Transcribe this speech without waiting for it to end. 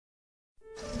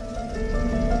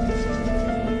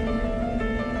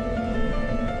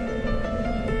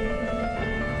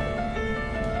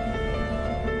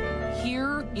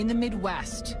the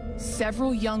Midwest,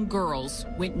 several young girls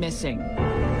went missing.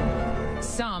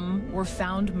 Some were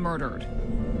found murdered.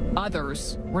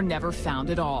 Others were never found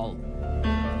at all.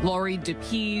 Laurie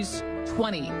DePease,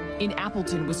 20, in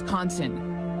Appleton, Wisconsin.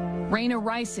 Raina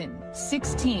Ryson,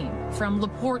 16, from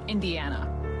LaPorte, Indiana.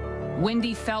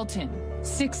 Wendy Felton,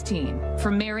 16,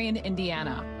 from Marion,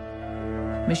 Indiana.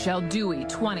 Michelle Dewey,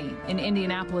 20, in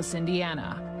Indianapolis,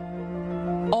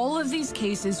 Indiana. All of these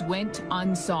cases went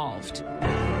unsolved.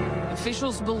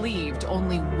 Officials believed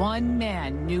only one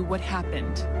man knew what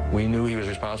happened. We knew he was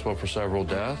responsible for several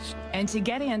deaths. And to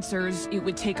get answers, it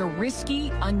would take a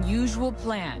risky, unusual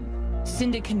plan.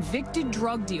 Send a convicted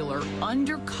drug dealer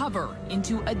undercover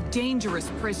into a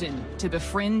dangerous prison to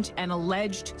befriend an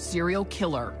alleged serial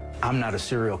killer. I'm not a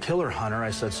serial killer hunter. I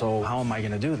said, so how am I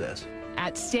going to do this?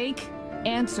 At stake,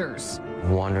 answers.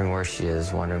 Wondering where she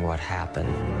is, wondering what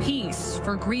happened. Peace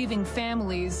for grieving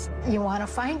families. You want to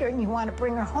find her and you want to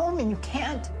bring her home and you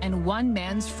can't. And one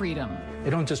man's freedom. They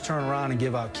don't just turn around and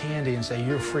give out candy and say,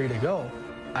 you're free to go.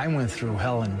 I went through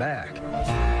hell and back.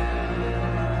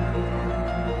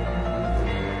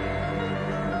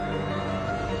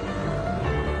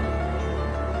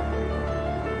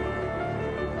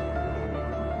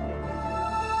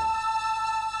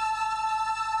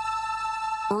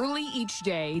 Early each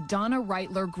day, Donna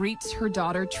Reitler greets her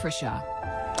daughter, Tricia.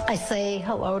 I say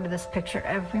hello to this picture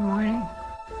every morning.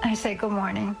 I say good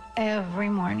morning every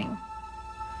morning.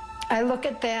 I look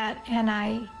at that and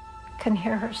I can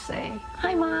hear her say,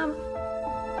 hi, Mom.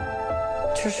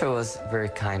 Tricia was very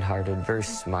kind-hearted, very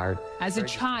smart. As a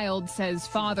child, says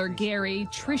Father Gary,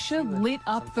 Tricia lit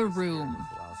up the room.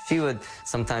 She would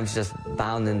sometimes just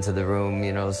bound into the room,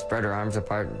 you know, spread her arms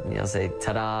apart, you know, say,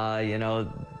 ta-da, you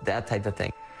know, that type of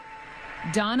thing.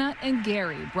 Donna and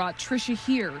Gary brought Tricia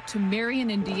here to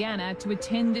Marion, Indiana to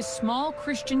attend this small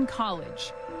Christian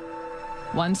college.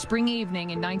 One spring evening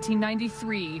in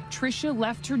 1993, Tricia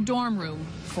left her dorm room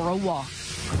for a walk.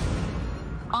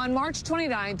 On March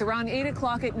 29th, around 8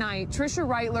 o'clock at night, Tricia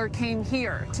Reitler came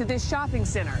here to this shopping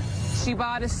center. She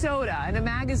bought a soda and a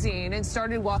magazine and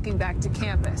started walking back to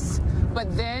campus.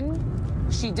 But then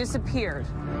she disappeared.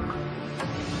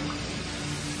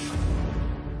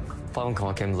 Phone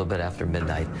call came a little bit after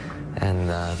midnight, and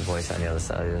the voice on the other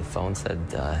side of the phone said,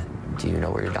 do you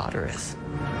know where your daughter is?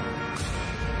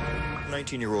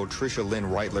 19-year-old Tricia Lynn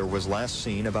Reitler was last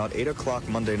seen about 8 o'clock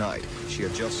Monday night. She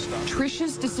had just stopped.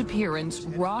 Tricia's disappearance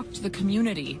rocked the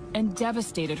community and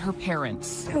devastated her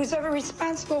parents. Who's ever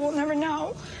responsible will never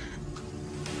know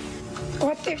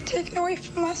what they've taken away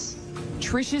from us.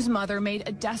 Tricia's mother made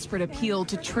a desperate appeal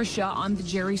to Tricia on the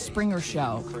Jerry Springer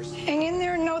Show. Hang in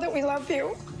there and know that we love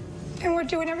you, and we're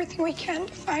doing everything we can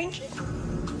to find you.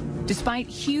 Despite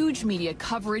huge media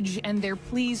coverage and their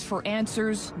pleas for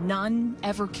answers, none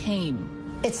ever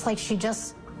came. It's like she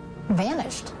just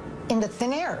vanished into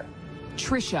thin air.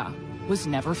 Tricia was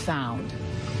never found.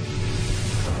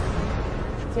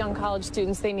 Young college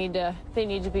students, they need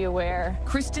to be aware.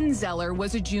 Kristen Zeller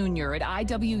was a junior at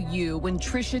IWU when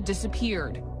Tricia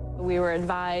disappeared. We were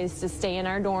advised to stay in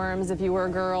our dorms if you were a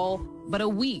girl. But a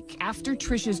week after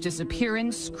Tricia's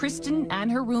disappearance, Kristen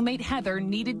and her roommate Heather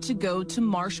needed to go to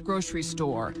Marsh grocery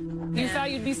store. You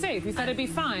thought you'd be safe. You thought it'd be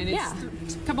fine.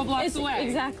 It's a couple blocks away.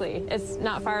 Exactly. It's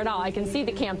not far at all. I can see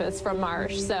the campus from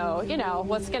Marsh, so, you know,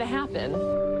 what's going to happen?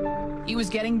 It was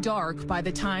getting dark by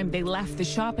the time they left the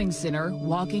shopping center,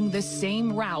 walking the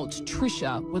same route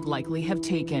Tricia would likely have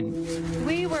taken.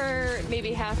 We were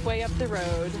maybe halfway up the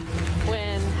road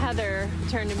when Heather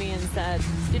turned to me and said,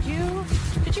 Did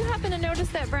you happen to notice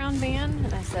that brown van?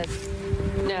 And I said,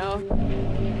 no.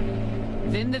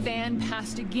 Then the van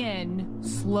passed again,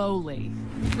 slowly.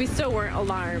 We still weren't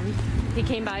alarmed. He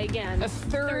came by again. A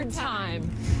third time.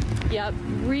 Yep,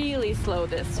 really slow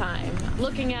this time.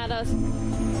 Looking at us,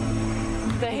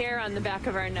 the hair on the back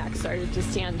of our neck started to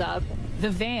stand up. The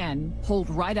van pulled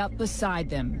right up beside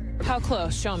them. How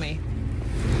close? Show me.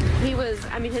 He was,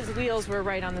 I mean, his wheels were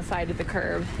right on the side of the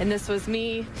curb. And this was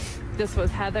me, this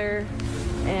was Heather.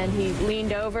 And he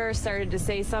leaned over, started to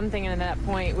say something, and at that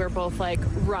point, we're both like,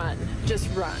 run, just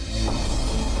run.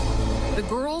 The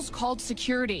girls called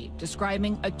security,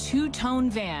 describing a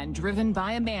two-tone van driven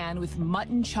by a man with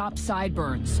mutton chop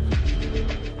sideburns.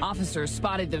 Officers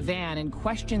spotted the van and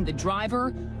questioned the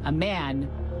driver, a man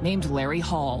named Larry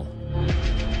Hall.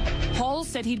 Hall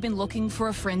said he'd been looking for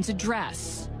a friend's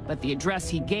address, but the address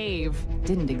he gave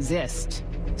didn't exist.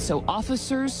 So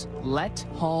officers let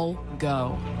Hall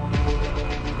go.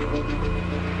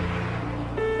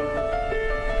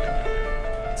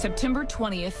 September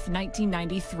 20th,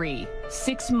 1993,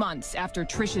 6 months after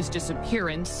Trisha's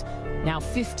disappearance, now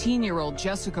 15-year-old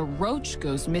Jessica Roach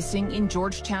goes missing in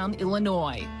Georgetown,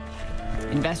 Illinois.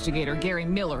 Investigator Gary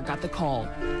Miller got the call.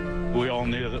 We all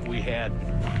knew that we had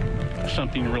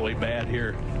something really bad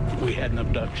here. We had an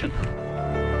abduction.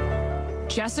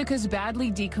 Jessica's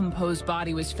badly decomposed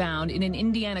body was found in an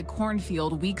Indiana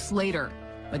cornfield weeks later.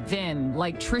 But then,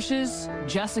 like Trisha's,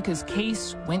 Jessica's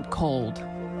case went cold.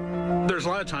 There's a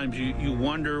lot of times you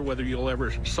wonder whether you'll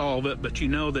ever solve it, but you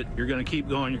know that you're going to keep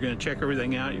going, you're going to check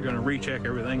everything out, you're going to recheck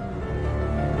everything.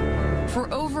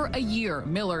 For over a year,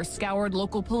 Miller scoured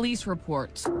local police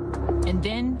reports. And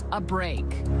then a break.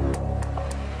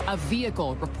 A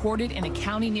vehicle reported in a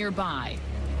county nearby.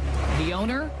 The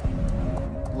owner,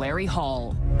 Larry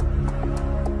Hall.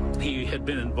 He had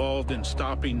been involved in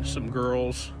stopping some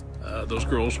girls. Those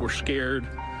girls were scared.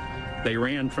 They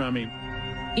ran from him.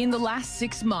 In the last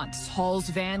 6 months, Hall's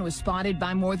van was spotted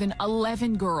by more than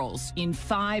 11 girls in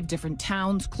 5 different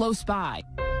towns close by,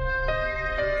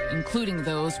 including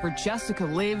those where Jessica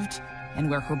lived and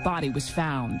where her body was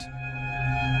found.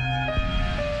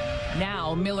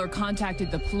 Now, Miller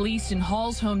contacted the police in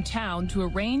Hall's hometown to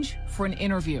arrange for an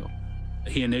interview.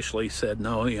 He initially said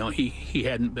no, he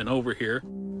hadn't been over here.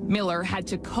 Miller had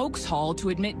to coax Hall to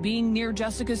admit being near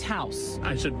Jessica's house.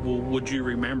 I said, well, would you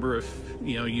remember if,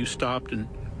 you stopped and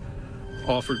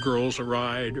offered girls a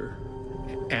ride or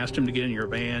asked him to get in your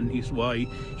van? He said, well,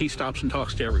 he stops and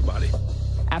talks to everybody.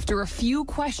 After a few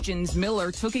questions,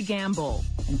 Miller took a gamble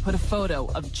and put a photo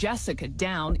of Jessica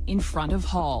down in front of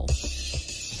Hall.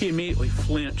 He immediately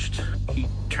flinched. He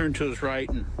turned to his right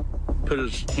and put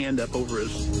his hand up over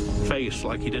his face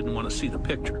like he didn't want to see the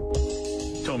picture.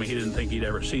 He told me he didn't think he'd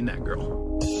ever seen that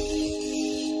girl.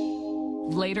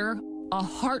 Later, a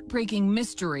heartbreaking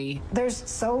mystery. There's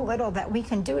so little that we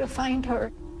can do to find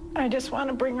her. I just want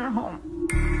to bring her home.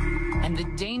 And the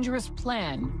dangerous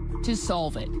plan to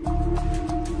solve it.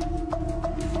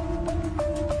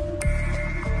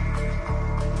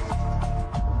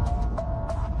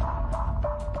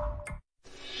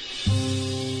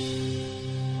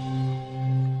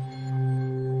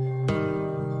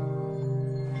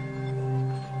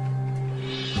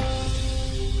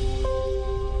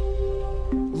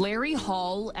 Larry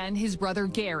Hall and his brother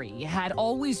Gary had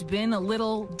always been a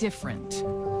little different.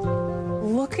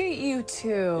 Look at you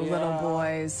two, little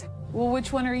boys. Well,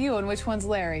 which one are you and which one's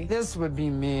Larry? This would be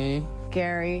me.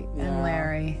 Gary and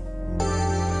Larry.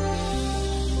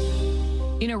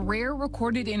 In a rare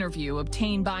recorded interview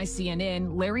obtained by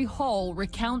CNN, Larry Hall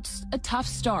recounts a tough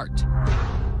start.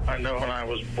 I know when I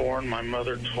was born, my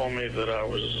mother told me that I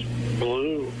was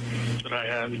blue, that I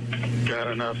hadn't got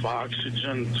enough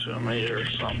oxygen to me or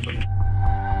something.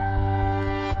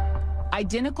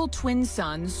 Identical twin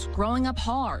sons growing up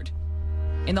hard.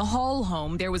 In the Hall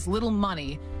home, there was little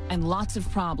money and lots of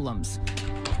problems.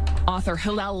 Author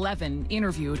Hillel Levin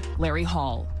interviewed Larry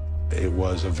Hall. It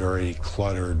was a very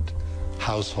cluttered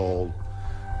household.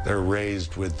 They're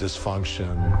raised with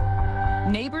dysfunction.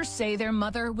 Neighbors say their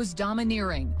mother was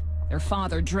domineering. Their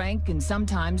father drank and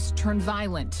sometimes turned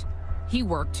violent. He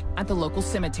worked at the local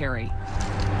cemetery.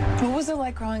 What was it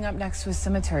like growing up next to a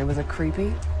cemetery? Was it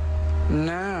creepy?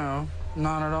 No,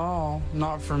 not at all.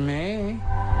 Not for me.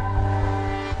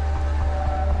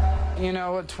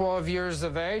 At 12 years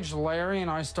of age, Larry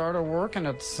and I started working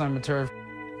at the cemetery.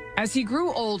 As he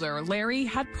grew older, Larry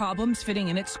had problems fitting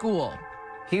in at school.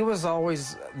 He was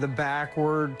always the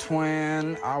backward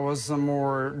twin. I was the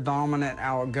more dominant,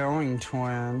 outgoing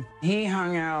twin. He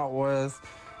hung out with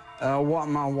what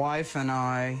my wife and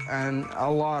I and a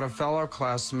lot of fellow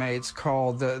classmates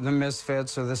called the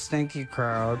misfits or the stinky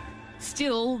crowd.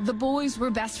 Still, the boys were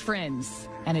best friends.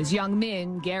 And as young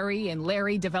men, Gary and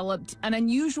Larry developed an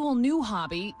unusual new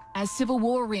hobby as Civil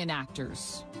War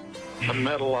reenactors. I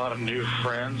met a lot of new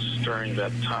friends during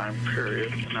that time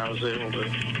period, and I was able to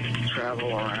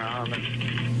travel around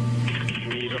and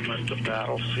meet them at the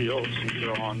battlefields and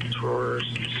go on tours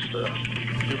and stuff.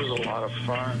 It was a lot of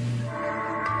fun.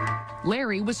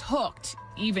 Larry was hooked,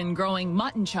 even growing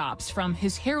mutton chops from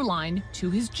his hairline to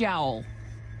his jowl.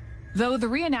 Though the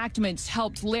reenactments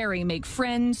helped Larry make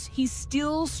friends, he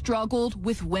still struggled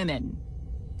with women.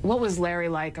 What was Larry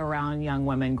like around young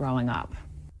women growing up?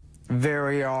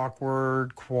 Very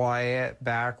awkward, quiet,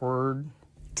 backward.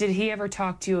 Did he ever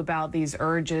talk to you about these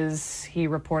urges? He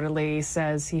reportedly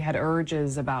says he had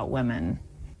urges about women.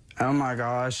 Oh my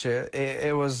gosh,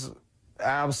 it was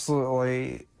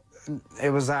absolutely, it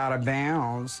was out of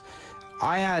bounds.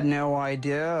 I had no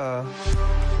idea.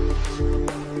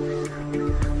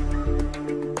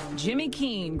 Jimmy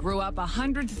Keene grew up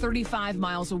 135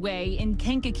 miles away in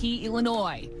Kankakee,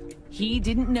 Illinois. He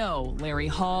didn't know Larry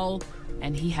Hall,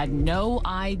 and he had no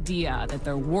idea that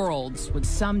their worlds would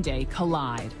someday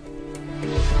collide.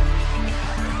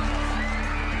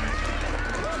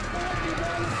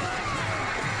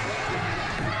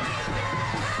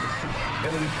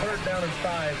 It'll be third down and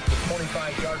 5 to the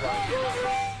 25-yard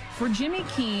line. For Jimmy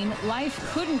Keene, life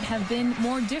couldn't have been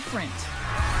more different.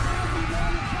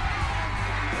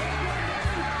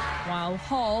 While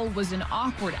Hall was an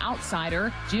awkward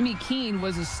outsider, Jimmy Keene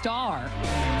was a star,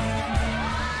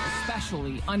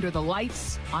 especially under the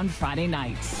lights on Friday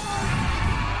nights.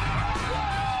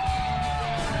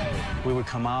 We would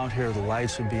come out here, the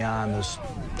lights would be on,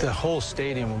 the whole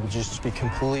stadium would just be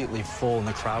completely full, and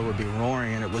the crowd would be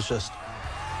roaring, and it was just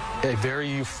a very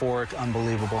euphoric,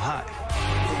 unbelievable high.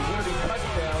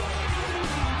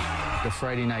 The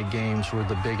Friday night games were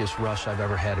the biggest rush I've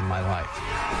ever had in my life.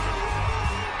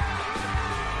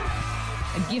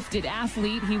 A gifted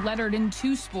athlete, he lettered in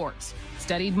 2 sports,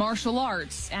 studied martial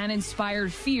arts, and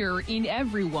inspired fear in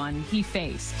everyone he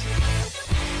faced.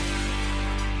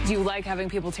 Do you like having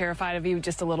people terrified of you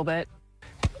just a little bit?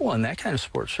 Well, in that kind of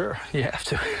sport, sure, you have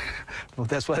to. Well,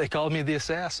 that's why they called me the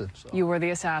Assassin. So. You were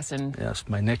the Assassin. Yes,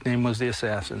 my nickname was the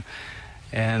Assassin.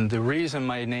 And the reason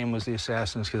my name was the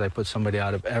Assassin is because I put somebody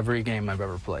out of every game I've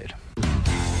ever played.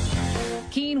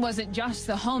 Keene wasn't just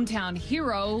the hometown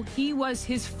hero, he was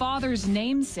his father's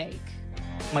namesake.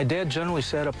 My dad generally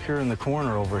sat up here in the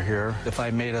corner over here. If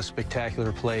I made a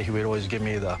spectacular play, he would always give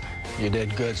me the, "You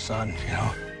did good, son," you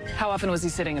know. How often was he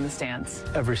sitting in the stands?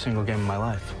 Every single game of my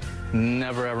life.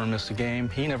 Never ever missed a game.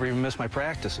 He never even missed my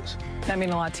practices. That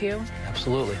mean a lot to you?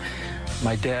 Absolutely.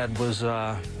 My dad was,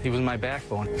 he was my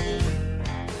backbone.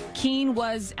 Keene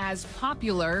was as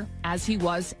popular as he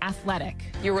was athletic.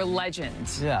 You were a legend.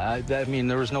 Yeah, I mean,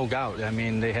 there was no doubt. I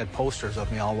mean, they had posters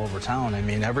of me all over town. I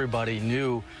mean, everybody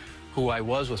knew who I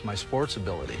was with my sports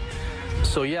ability.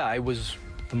 So, yeah, I was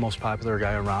the most popular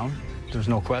guy around. There's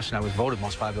no question I was voted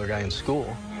most popular guy in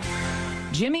school.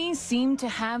 Jimmy seemed to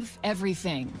have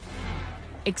everything,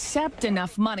 except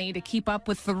enough money to keep up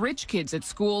with the rich kids at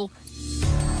school.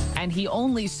 And he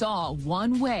only saw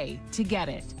one way to get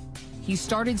it. He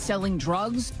started selling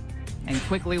drugs and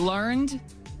quickly learned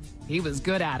he was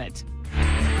good at it.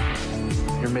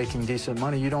 You're making decent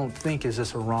money. You don't think, is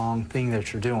this a wrong thing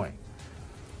that you're doing?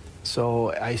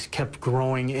 So I kept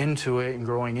growing into it and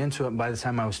growing into it. And by the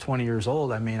time I was 20 years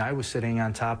old, I mean, I was sitting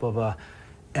on top of an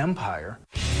empire.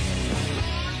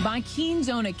 By Keene's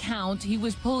own account, he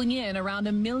was pulling in around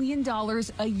 $1 million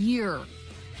a year.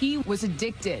 He was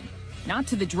addicted, not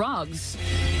to the drugs,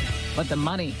 but the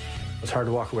money. It's hard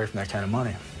to walk away from that kind of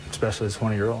money, especially as a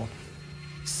 20-year-old.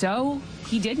 So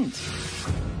he didn't.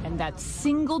 And that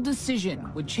single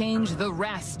decision would change the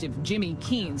rest of Jimmy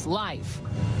Keene's life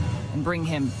and bring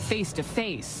him face to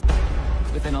face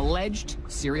with an alleged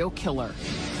serial killer.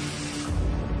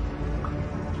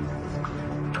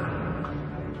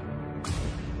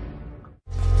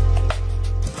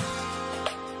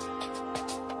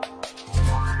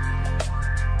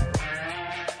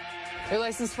 Your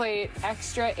license plate,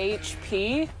 extra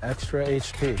HP? Extra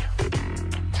HP.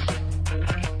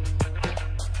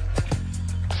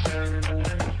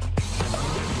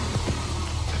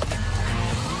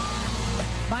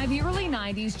 By the early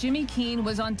 90s, Jimmy Keene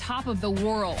was on top of the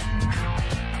world.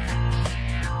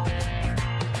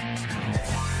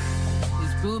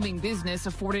 His booming business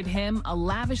afforded him a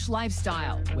lavish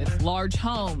lifestyle with large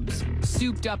homes,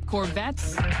 souped-up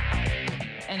Corvettes,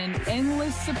 and an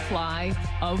endless supply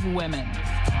of women.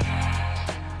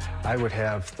 I would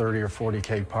have 30 or 40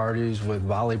 keg parties with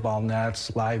volleyball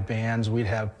nets, live bands. We'd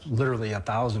have literally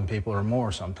 1,000 people or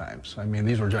more sometimes. I mean,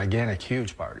 these were gigantic,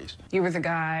 huge parties. You were the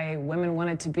guy women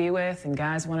wanted to be with and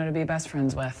guys wanted to be best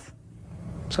friends with.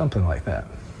 Something like that.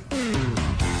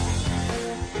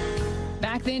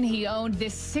 Back then, he owned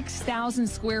this 6,000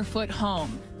 square foot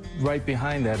home. Right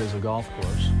behind that is a golf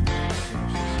course.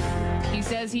 He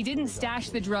says he didn't stash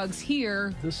the drugs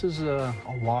here. This is a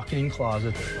walk-in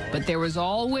closet. But there was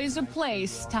always a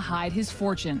place to hide his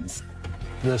fortunes.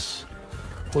 This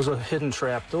was a hidden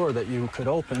trap door that you could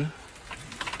open.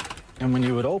 And when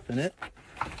you would open it,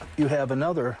 you have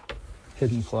another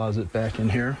hidden closet back in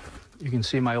here. You can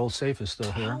see my old safe is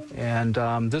still here.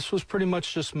 And this was pretty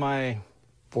much just my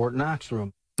Fort Knox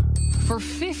room. For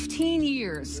 15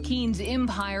 years, Keene's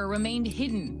empire remained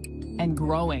hidden and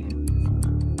growing.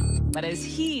 But as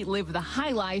he lived the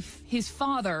high life, his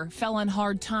father fell on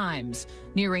hard times,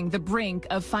 nearing the brink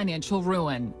of financial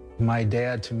ruin. My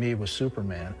dad, to me, was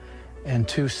Superman. And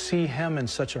to see him in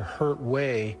such a hurt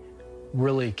way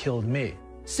really killed me.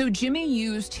 So Jimmy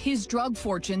used his drug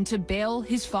fortune to bail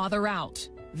his father out,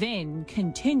 then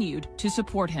continued to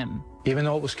support him. Even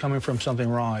though it was coming from something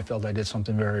wrong, I felt I did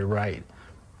something very right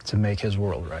to make his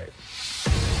world right.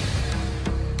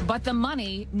 But the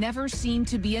money never seemed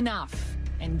to be enough,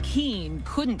 and Keene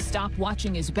couldn't stop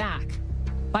watching his back.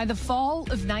 By the fall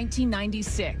of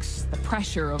 1996, the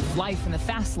pressure of life in the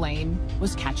fast lane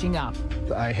was catching up.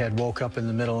 I had woke up in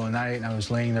the middle of the night and I was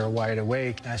laying there wide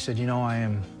awake. I said, you know, I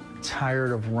am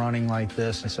tired of running like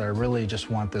this. I said, I really just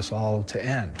want this all to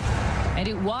end. And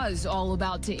it was all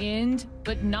about to end,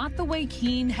 but not the way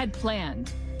Keene had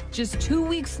planned. Just 2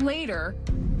 weeks later,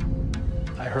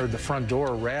 I heard the front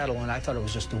door rattle, and I thought it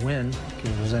was just the wind,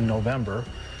 because it was in November.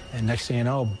 And next thing you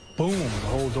know, boom, the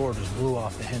whole door just blew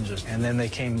off the hinges. And then they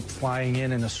came flying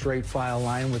in a straight file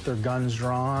line with their guns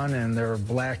drawn and their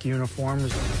black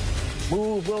uniforms.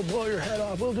 Move, we'll blow your head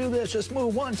off, we'll do this, just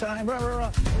move one time, rah, rah,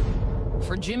 rah.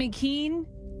 For Jimmy Keene,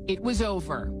 it was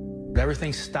over.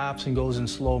 Everything stops and goes in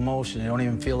slow motion. You don't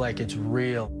even feel like it's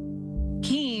real.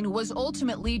 Keene was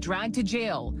ultimately dragged to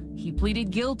jail. He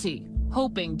pleaded guilty,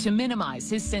 hoping to minimize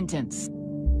his sentence.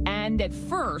 And at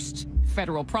first,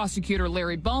 federal prosecutor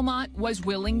Larry Beaumont was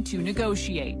willing to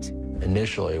negotiate.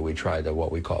 Initially, we tried to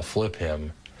what we call flip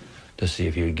him to see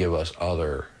if he would give us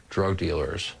other drug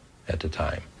dealers at the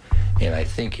time. And I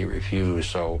think he refused,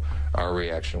 so our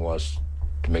reaction was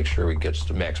to make sure he gets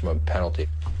the maximum penalty.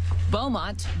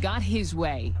 Beaumont got his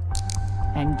way,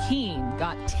 and Keene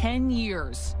got 10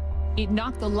 years. It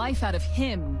knocked the life out of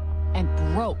him and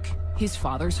broke his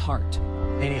father's heart.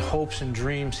 Any hopes and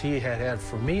dreams he had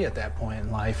for me at that point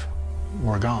in life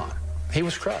were gone. He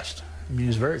was crushed. I mean, he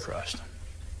was very crushed.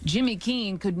 Jimmy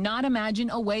Keene could not imagine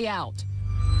a way out,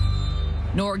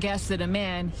 nor guess that a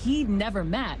man he'd never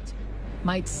met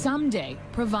might someday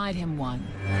provide him one.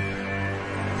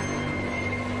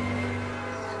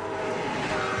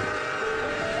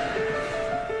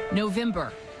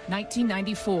 November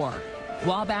 1994,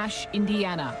 Wabash,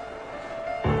 Indiana.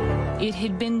 It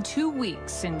had been 2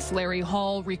 weeks since Larry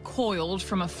Hall recoiled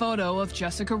from a photo of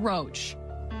Jessica Roach.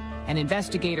 And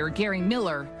investigator Gary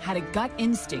Miller had a gut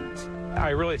instinct.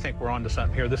 I really think we're onto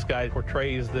something here. This guy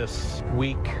portrays this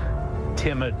weak,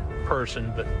 timid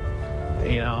person, but,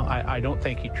 you know, I don't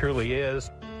think he truly is.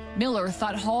 Miller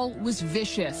thought Hall was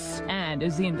vicious, and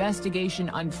as the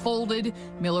investigation unfolded,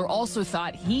 Miller also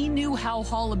thought he knew how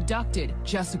Hall abducted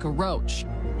Jessica Roach.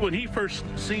 When he first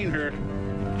seen her,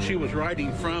 she was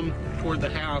riding from toward the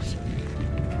house,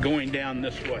 going down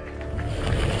this way.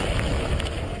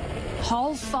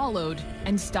 Hall followed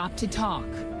and stopped to talk.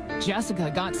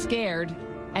 Jessica got scared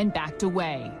and backed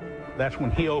away. That's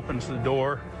when he opens the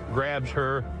door, grabs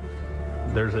her.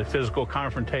 There's a physical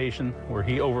confrontation where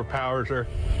he overpowers her,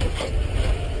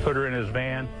 put her in his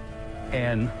van,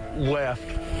 and left,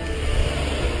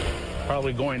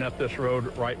 probably going up this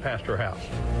road right past her house.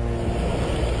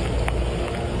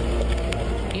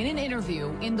 In an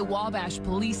interview in the Wabash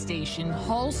police station,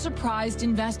 Hall surprised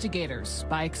investigators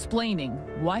by explaining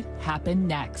what happened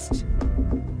next.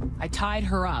 I tied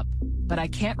her up, but I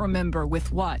can't remember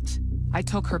with what. I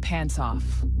took her pants off.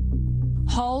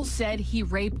 Hall said he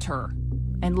raped her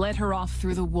and led her off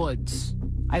through the woods.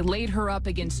 I laid her up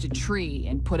against a tree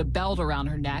and put a belt around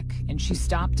her neck, and she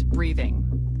stopped breathing.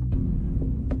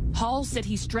 Hall said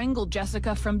he strangled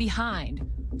Jessica from behind,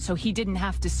 so he didn't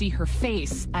have to see her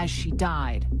face as she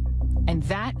died. And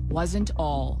that wasn't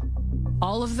all.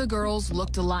 All of the girls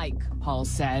looked alike, Hall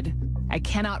said. I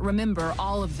cannot remember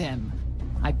all of them.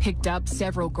 I picked up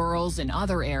several girls in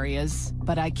other areas,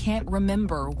 but I can't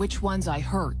remember which ones I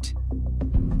hurt.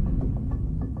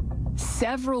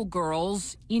 Several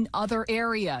girls in other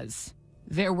areas.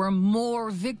 There were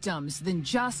more victims than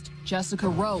just Jessica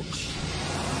Roach.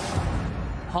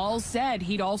 Hall said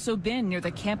he'd also been near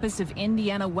the campus of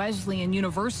Indiana Wesleyan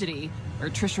University, where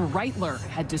Tricia Reitler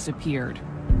had disappeared.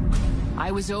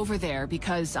 I was over there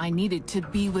because I needed to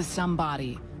be with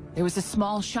somebody. There was a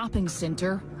small shopping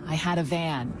center. I had a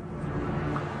van.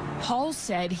 Hall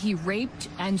said he raped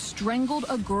and strangled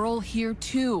a girl here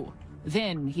too.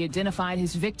 Then he identified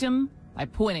his victim by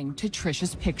pointing to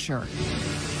Tricia's picture.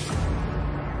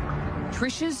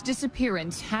 Tricia's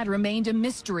disappearance had remained a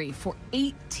mystery for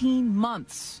 18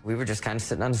 months. We were just kind of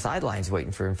sitting on the sidelines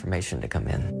waiting for information to come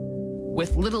in.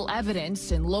 With little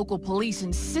evidence and local police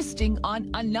insisting on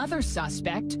another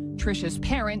suspect, Tricia's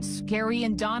parents, Gary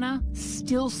and Donna,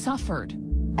 still suffered.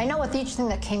 I know with each thing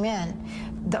that came in,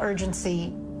 the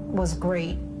urgency was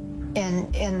great.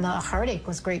 And the heartache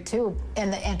was great too,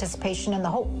 and the anticipation and the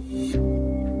hope.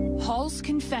 Hall's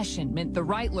confession meant the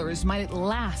Reitlers might at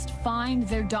last find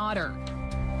their daughter,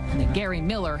 and that Gary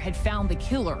Miller had found the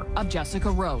killer of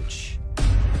Jessica Roach.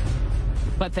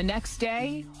 But the next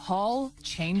day, Hall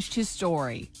changed his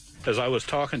story. As I was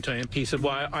talking to him, he said,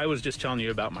 well, I was just telling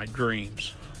you about my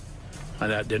dreams.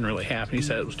 And that didn't really happen. He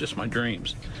said it was just my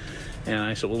dreams. And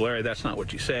I said, well, Larry, that's not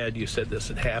what you said. You said this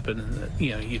had happened and that,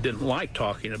 you know, you didn't like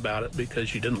talking about it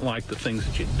because you didn't like the things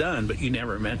that you'd done, but you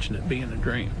never mentioned it being a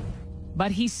dream.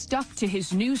 But he stuck to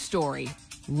his new story.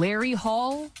 Larry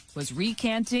Hall was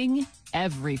recanting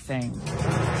everything.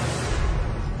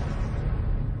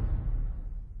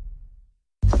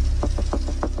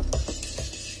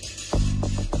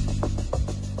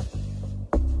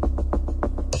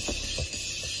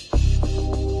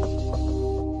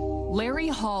 Larry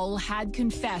Hall had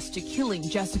confessed to killing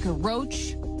Jessica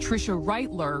Roach, Tricia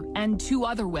Reitler, and 2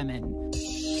 other women.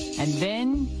 And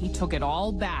then he took it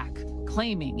all back,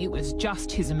 claiming it was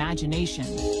just his imagination.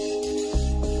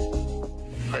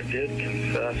 I did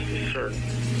confess to certain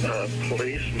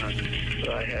policemen that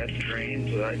I had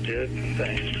dreams, that I did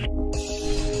things.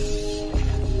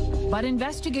 But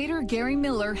investigator Gary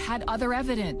Miller had other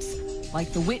evidence,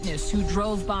 like the witness who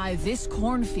drove by this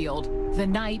cornfield the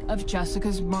night of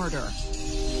Jessica's murder.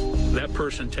 That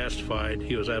person testified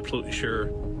he was absolutely sure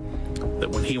that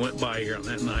when he went by here on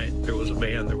that night, there was a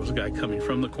van, there was a guy coming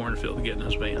from the cornfield to get in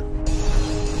his van.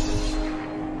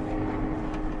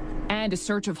 And a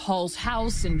search of Hall's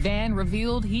house and van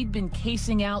revealed he'd been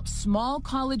casing out small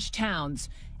college towns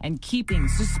and keeping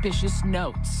suspicious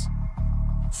notes.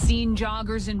 Seen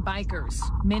joggers and bikers,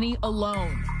 many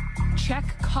alone.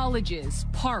 Check colleges,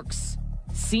 parks.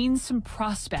 Seen some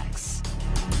prospects.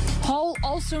 Hall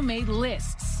also made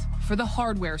lists for the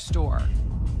hardware store.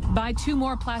 Buy 2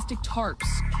 more plastic tarps.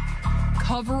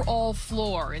 Cover all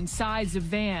floor and size of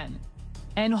van.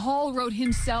 And Hall wrote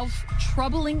himself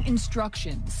troubling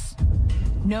instructions.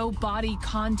 No body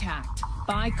contact.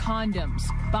 Buy condoms.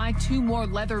 Buy 2 more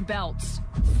leather belts.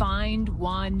 Find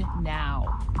one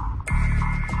now.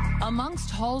 Amongst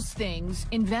Hall's things,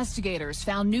 investigators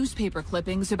found newspaper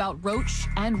clippings about Roach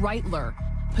and Reitler,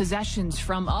 possessions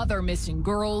from other missing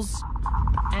girls,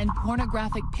 and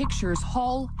pornographic pictures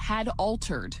Hall had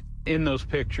altered. In those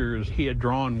pictures, he had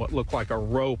drawn what looked like a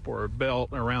rope or a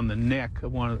belt around the neck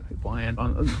of one of the people, and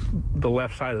on the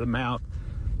left side of the mouth,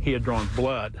 he had drawn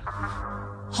blood.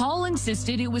 Hall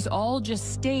insisted it was all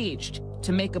just staged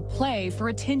to make a play for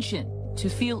attention, to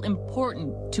feel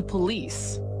important to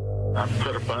police. I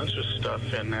put a bunch of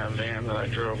stuff in that van that I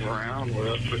drove around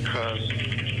with because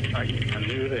I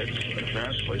knew they'd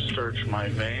eventually search my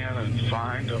van and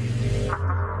find them.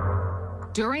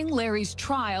 During Larry's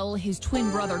trial, his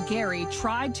twin brother Gary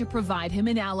tried to provide him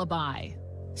an alibi.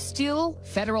 Still,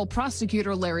 federal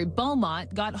prosecutor Larry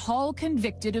Beaumont got Hall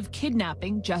convicted of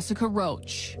kidnapping Jessica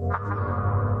Roach.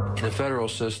 In the federal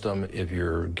system, if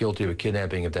you're guilty of a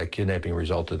kidnapping, if that kidnapping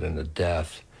resulted in a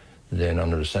death, then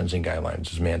under the sentencing guidelines,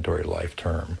 it's mandatory life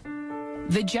term.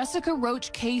 The Jessica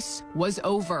Roach case was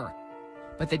over,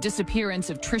 but the disappearance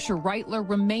of Tricia Reitler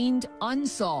remained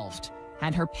unsolved,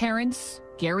 and her parents,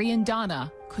 Gary and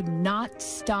Donna, could not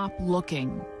stop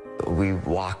looking. We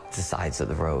walked the sides of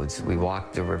the roads. We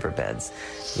walked the riverbeds.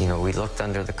 You know, we looked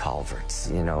under the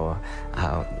culverts. You know,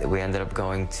 we ended up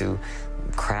going to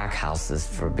crack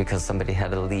houses because somebody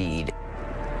had a lead.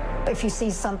 If you see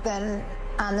something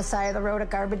on the side of the road, a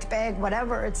garbage bag,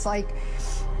 whatever, it's like,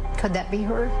 could that be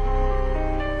her?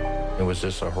 It was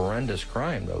just a horrendous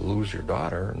crime to lose your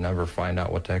daughter and never find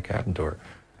out what the heck happened to her.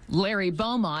 Larry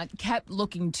Beaumont kept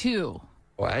looking too.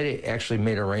 Well, I actually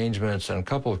made arrangements on a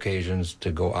couple occasions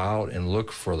to go out and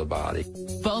look for the body.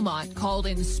 Beaumont called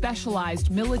in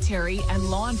specialized military and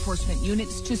law enforcement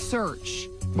units to search.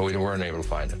 But we weren't able to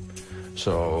find him.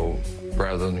 So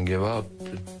rather than give up,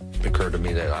 it occurred to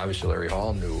me that obviously Larry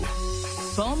Hall knew.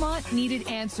 Beaumont needed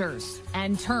answers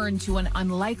and turned to an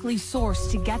unlikely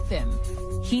source to get them.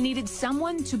 He needed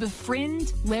someone to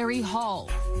befriend Larry Hall,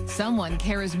 someone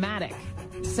charismatic,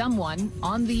 someone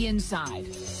on the inside.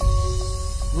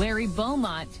 Larry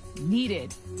Beaumont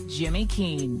needed Jimmy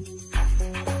Keene.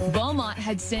 Beaumont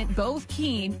had sent both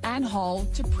Keene and Hall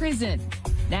to prison.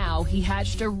 Now he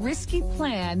hatched a risky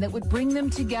plan that would bring them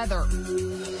together.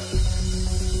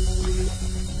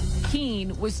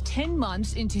 Keene was 10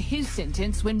 months into his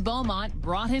sentence when Beaumont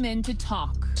brought him in to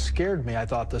talk. Scared me. I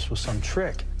thought this was some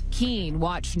trick. Keene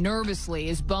watched nervously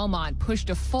as Beaumont pushed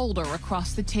a folder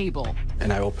across the table.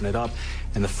 And I opened it up,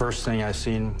 and the first thing I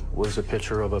seen was a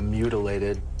picture of a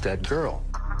mutilated dead girl.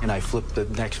 And I flipped the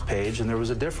next page, and there was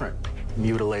a different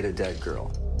mutilated dead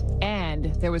girl.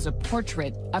 And there was a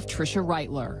portrait of Tricia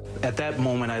Reitler. At that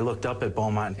moment, I looked up at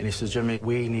Beaumont, and he says, Jimmy,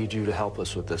 we need you to help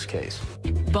us with this case.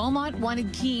 Beaumont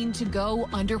wanted Keene to go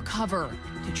undercover,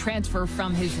 to transfer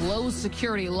from his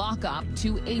low-security lockup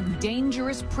to a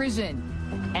dangerous prison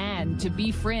plan to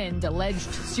befriend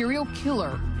alleged serial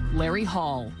killer Larry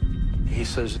Hall. He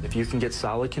says if you can get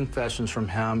solid confessions from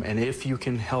him and if you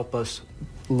can help us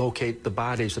locate the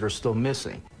bodies that are still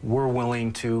missing, we're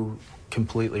willing to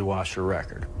completely wash your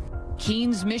record.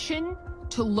 Keen's mission?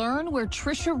 To learn where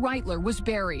Tricia Reitler was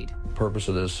buried. The purpose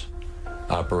of this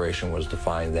operation was to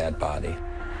find that body.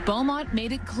 Beaumont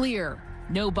made it clear,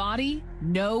 no body,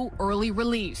 no early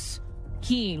release.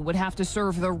 Keen would have to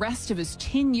serve the rest of his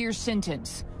 10-year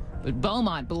sentence, but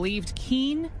Beaumont believed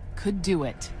Keen could do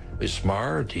it. He's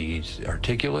smart, he's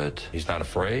articulate, he's not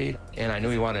afraid, and I knew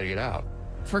he wanted to get out.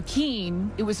 For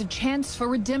Keen, it was a chance for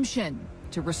redemption,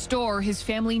 to restore his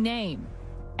family name,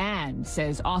 and,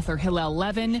 says author Hillel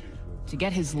Levin, to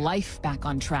get his life back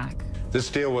on track. This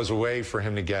deal was a way for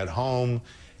him to get home,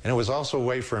 and it was also a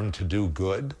way for him to do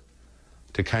good,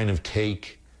 to kind of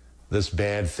take this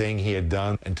bad thing he had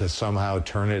done and to somehow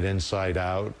turn it inside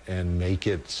out and make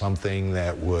it something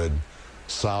that would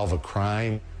solve a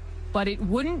crime. But it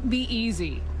wouldn't be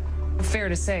easy. Fair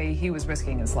to say he was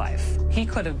risking his life. He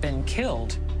could have been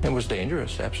killed. It was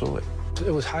dangerous, absolutely.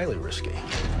 It was highly risky.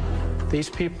 These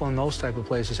people in those type of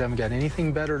places haven't got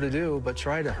anything better to do but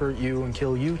try to hurt you and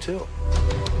kill you too.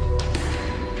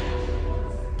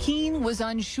 Keen was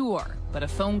unsure, but a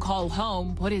phone call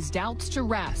home put his doubts to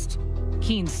rest.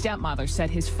 Keen's stepmother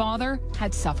said his father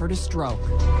had suffered a stroke.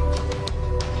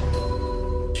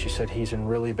 She said he's in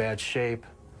really bad shape.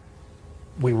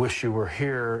 We wish you were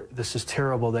here. This is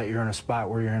terrible that you're in a spot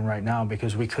where you're in right now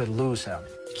because we could lose him.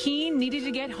 Keen needed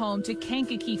to get home to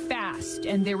Kankakee fast,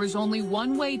 and there was only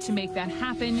one way to make that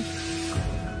happen.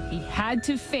 He had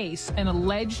to face an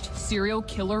alleged serial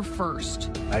killer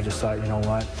first. I just thought, you know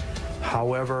what?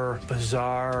 However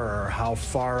bizarre or how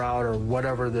far out or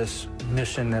whatever this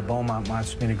mission that Beaumont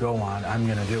wants me to go on, I'm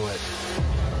going to do it.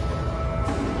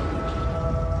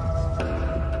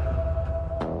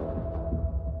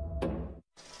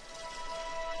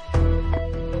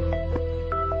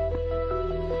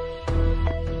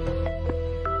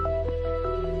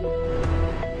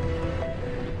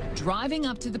 Driving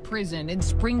up to the prison in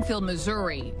Springfield,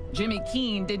 Missouri, Jimmy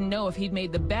Keen didn't know if he'd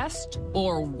made the best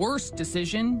or worst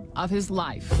decision of his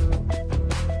life.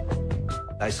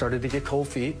 I started to get cold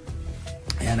feet,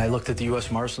 and I looked at the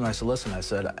U.S. Marshal and I said, listen, I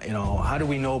said, you know, how do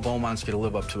we know Beaumont's going to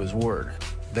live up to his word?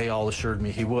 They all assured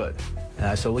me he would. And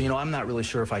I said, well, you know, I'm not really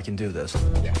sure if I can do this.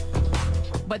 Yeah.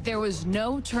 But there was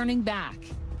no turning back,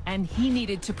 and he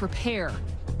needed to prepare.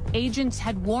 Agents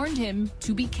had warned him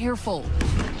to be careful.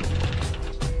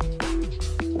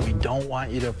 We don't want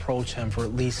you to approach him for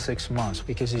at least 6 months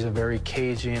because he's a very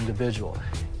cagey individual.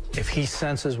 If he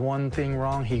senses one thing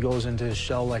wrong, he goes into his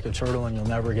shell like a turtle and you'll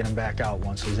never get him back out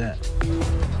once he's in.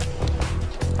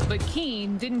 But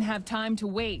Keen didn't have time to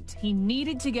wait. He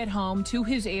needed to get home to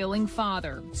his ailing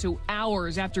father. So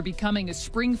hours after becoming a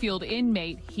Springfield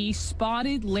inmate, he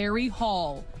spotted Larry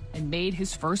Hall and made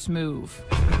his first move.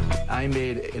 I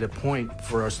made it a point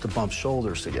for us to bump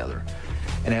shoulders together.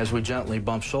 And as we gently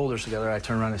bumped shoulders together, I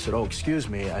turned around and I said, oh, excuse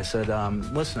me. I said,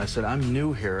 listen, I said, I'm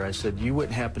new here. I said, you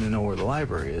wouldn't happen to know where the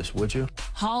library is, would you?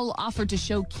 Hall offered to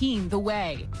show Keen the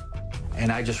way.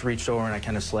 And I just reached over and I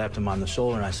kind of slapped him on the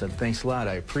shoulder and I said, thanks a lot.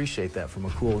 I appreciate that from a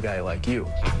cool guy like you.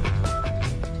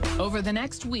 Over the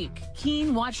next week,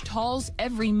 Keen watched Hall's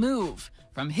every move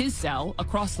from his cell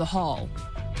across the hall.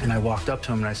 And I walked up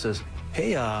to him and I says,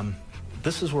 hey,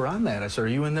 this is where I'm at. I said, are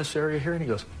you in this area here? And he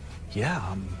goes, yeah,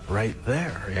 I'm right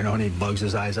there, you know, and he bugs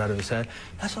his eyes out of his head.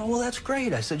 I said, oh, well, that's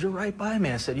great. I said, you're right by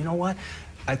me. I said, you know what?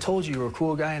 I told you were a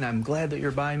cool guy, and I'm glad that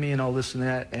you're by me and all this and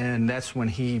that. And that's when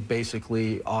he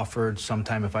basically offered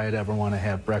sometime if I'd ever want to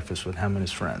have breakfast with him and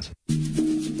his friends.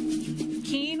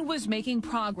 Keen was making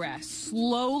progress,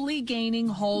 slowly gaining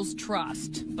Hall's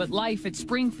trust. But life at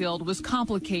Springfield was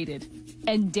complicated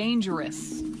and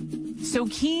dangerous. So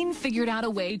Keen figured out a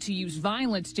way to use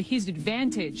violence to his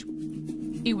advantage.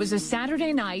 It was a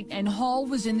Saturday night, and Hall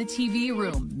was in the TV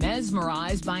room,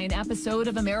 mesmerized by an episode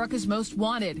of America's Most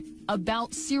Wanted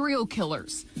about serial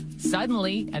killers.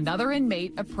 Suddenly, another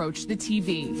inmate approached the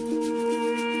TV.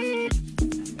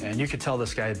 And you could tell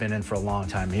this guy had been in for a long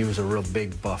time. He was a real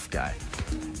big, buff guy.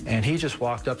 And he just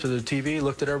walked up to the TV,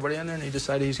 looked at everybody in there, and he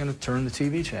decided he's going to turn the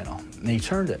TV channel. And he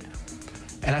turned it.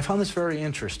 And I found this very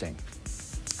interesting.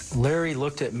 Larry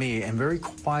looked at me and very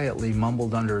quietly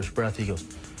mumbled under his breath. He goes,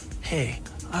 hey,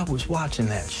 I was watching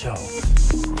that show.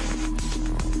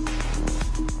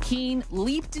 Keen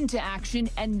leaped into action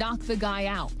and knocked the guy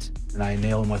out. And I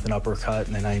nailed him with an uppercut,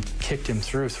 and then I kicked him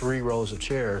through 3 rows of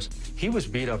chairs. He was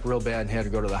beat up real bad and had to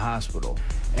go to the hospital.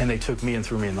 And they took me and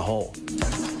threw me in the hole.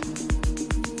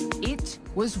 It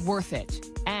was worth it,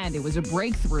 and it was a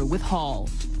breakthrough with Hall.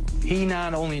 He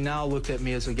not only now looked at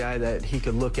me as a guy that he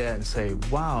could look at and say,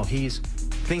 wow, he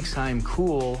thinks I'm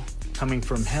cool. Coming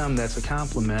from him, that's a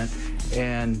compliment.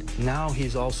 And now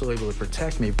he's also able to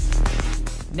protect me.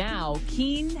 Now,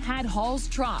 Keene had Hall's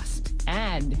trust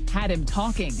and had him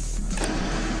talking.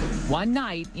 One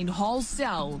night in Hall's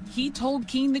cell, he told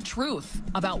Keene the truth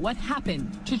about what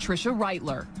happened to Tricia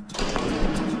Reitler.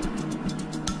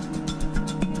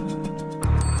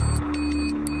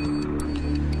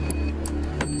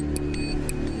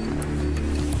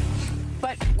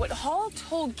 But what Hall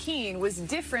told Keene was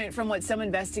different from what some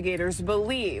investigators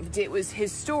believed. It was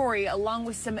his story along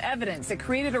with some evidence that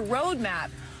created a roadmap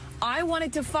I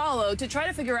wanted to follow to try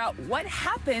to figure out what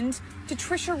happened to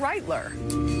Tricia Reitler.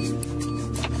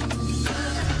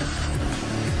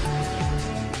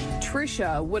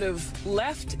 Tricia would have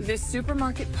left this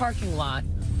supermarket parking lot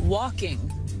walking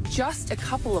just a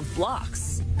couple of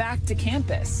blocks back to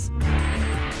campus.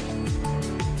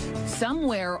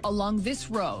 Somewhere along this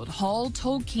road, Hall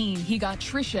told Keene he got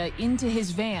Tricia into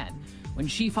his van. When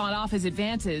she fought off his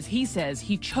advances, he says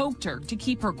he choked her to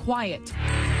keep her quiet.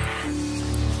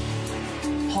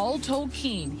 Hall told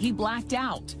Keene he blacked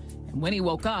out, and when he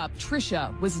woke up,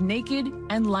 Tricia was naked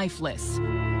and lifeless.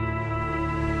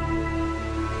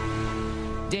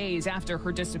 Days after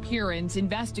her disappearance,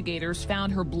 investigators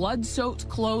found her blood-soaked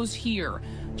clothes here,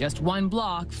 just 1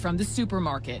 block from the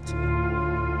supermarket.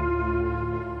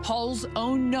 Hall's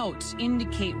own notes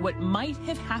indicate what might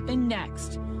have happened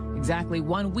next. Exactly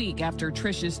 1 week after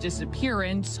Tricia's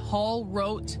disappearance, Hall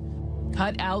wrote,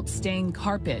 "Cut out stained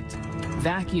carpet,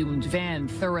 vacuumed van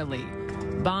thoroughly,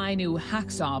 buy new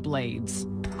hacksaw blades,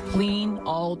 clean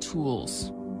all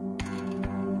tools."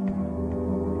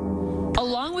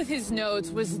 Along with his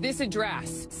notes was this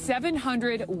address,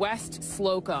 700 West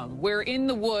Slocum. We're in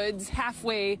the woods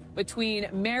halfway between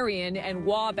Marion and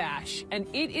Wabash, and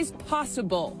it is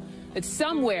possible that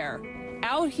somewhere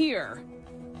out here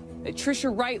that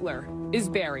Tricia Reitler is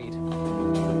buried.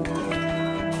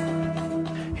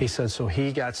 He said, so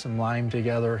he got some lime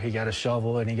together, he got a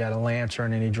shovel, and he got a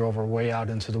lantern, and he drove her way out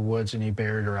into the woods, and he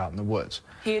buried her out in the woods.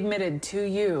 He admitted to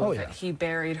you that he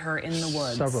buried her in the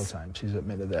woods. Several times he's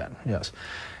admitted that, yes.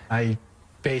 I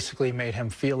basically made him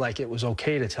feel like it was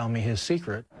okay to tell me his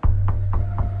secret.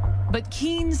 But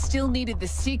Keene still needed the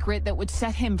secret that would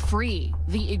set him free,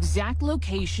 the exact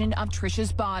location of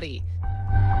Tricia's body.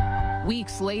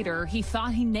 Weeks later, he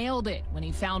thought he nailed it when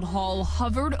he found Hall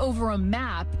hovered over a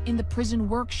map in the prison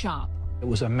workshop. It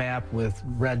was a map with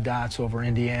red dots over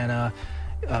Indiana,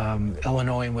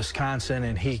 Illinois, and Wisconsin,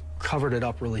 and he covered it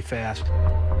up really fast.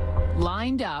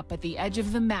 Lined up at the edge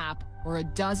of the map were a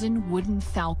dozen wooden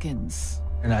falcons.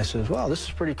 And I said, wow, this is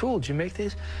pretty cool. Did you make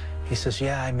these? He says,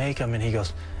 yeah, I make them. And he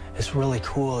goes, it's really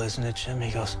cool, isn't it, Jim?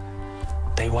 He goes,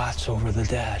 they watch over the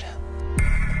dead.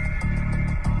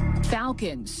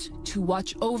 Falcons to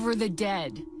watch over the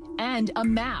dead, and a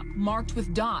map marked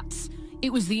with dots.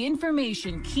 It was the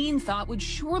information Keene thought would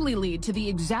surely lead to the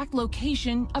exact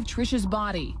location of Tricia's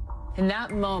body. In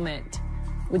that moment,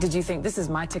 what did you think? This is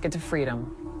my ticket to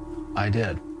freedom. I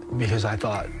did, because I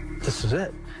thought, this is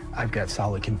it. I've got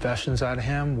solid confessions out of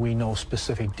him. We know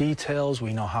specific details.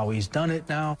 We know how he's done it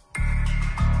now.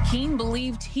 Keene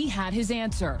believed he had his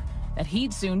answer, that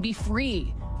he'd soon be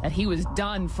free, that he was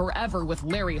done forever with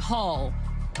Larry Hall.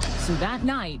 So that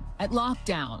night at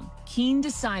lockdown, Keene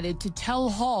decided to tell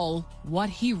Hall what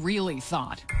he really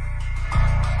thought.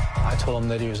 I told him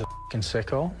that he was a f***ing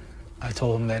sicko. I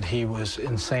told him that he was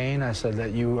insane. I said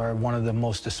that you are one of the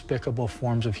most despicable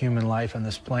forms of human life on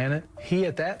this planet. He,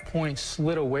 at that point,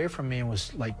 slid away from me and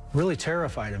was, like, really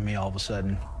terrified of me all of a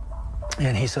sudden.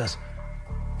 And he says,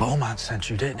 Beaumont sent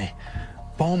you, didn't he?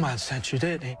 Beaumont sent you,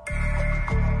 didn't he?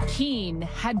 Keene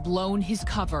had blown his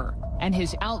cover, and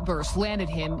his outburst landed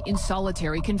him in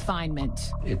solitary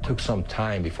confinement. It took some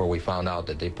time before we found out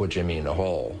that they put Jimmy in a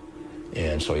hole,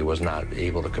 and so he was not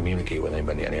able to communicate with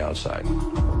anybody on the outside.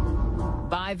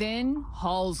 By then,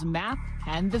 Hall's map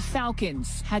and the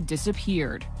Falcons had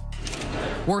disappeared.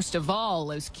 Worst of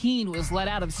all, as Keene was let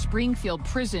out of Springfield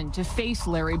prison to face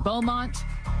Larry Beaumont,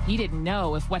 he didn't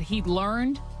know if what he'd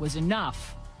learned was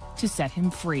enough to set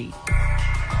him free.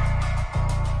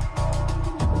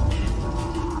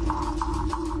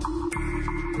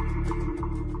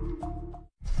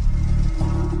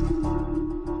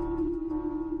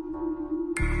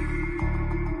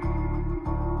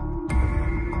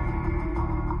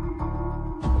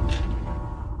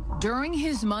 During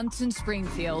his months in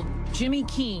Springfield, Jimmy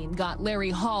Keene got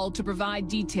Larry Hall to provide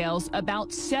details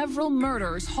about several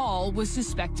murders Hall was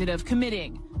suspected of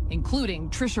committing, including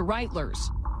Tricia Reitler's.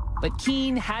 But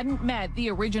Keene hadn't met the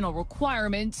original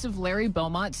requirements of Larry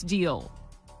Beaumont's deal.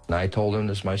 And I told him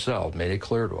this myself, made it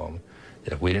clear to him,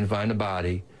 that if we didn't find the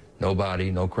body,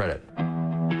 no credit.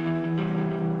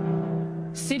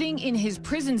 Sitting in his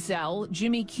prison cell,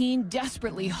 Jimmy Keene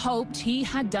desperately hoped he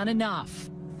had done enough.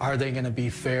 Are they going to be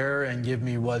fair and give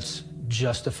me what's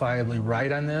justifiably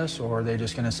right on this, or are they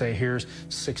just going to say, here's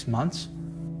 6 months?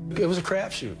 It was a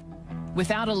crapshoot.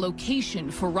 Without a location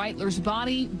for Reitler's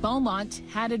body, Beaumont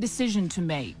had a decision to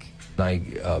make. I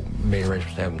made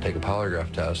arrangements to have him take a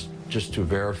polygraph test just to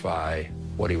verify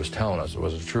what he was telling us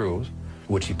was the truth,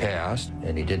 which he passed,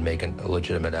 and he did make a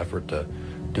legitimate effort to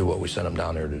do what we sent him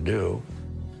down there to do.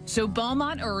 So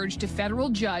Beaumont urged a federal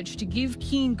judge to give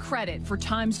Keene credit for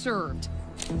time served.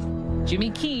 Jimmy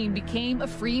Keene became a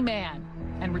free man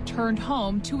and returned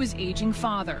home to his aging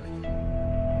father.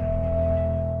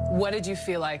 What did you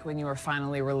feel like when you were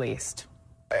finally released?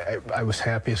 I was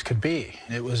happy as could be.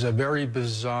 It was a very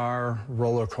bizarre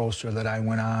roller coaster that I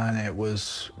went on. It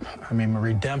was, I mean,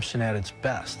 redemption at its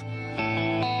best.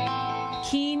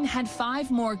 Keene had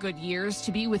 5 more good years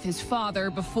to be with his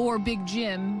father before Big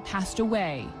Jim passed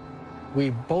away.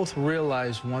 We both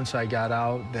realized once I got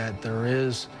out that there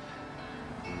is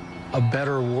a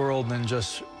better world than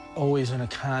just always in a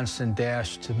constant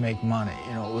dash to make money.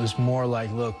 You know, it was more like,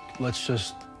 look, let's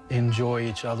just enjoy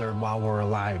each other while we're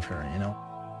alive here, you know.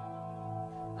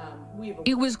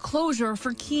 It was closure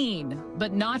for Keene,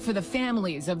 but not for the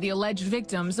families of the alleged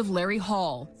victims of Larry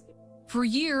Hall. For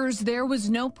years, there was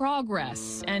no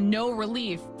progress and no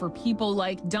relief for people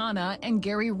like Donna and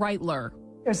Gary Reitler.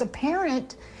 As a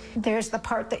parent, there's the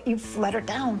part that you've let her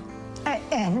down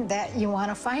and that you want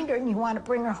to find her and you want to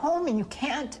bring her home and you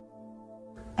can't.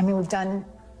 I mean, we've done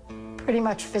pretty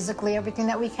much physically everything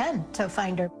that we can to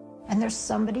find her. And there's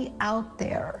somebody out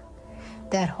there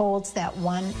that holds that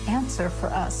one answer for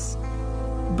us.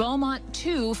 Beaumont,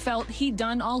 too, felt he'd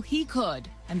done all he could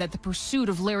and that the pursuit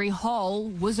of Larry Hall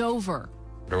was over.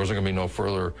 There wasn't going to be no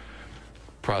further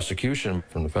prosecution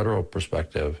from the federal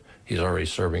perspective. He's already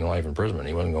serving life imprisonment.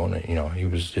 He wasn't going to, you know, he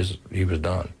was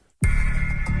done.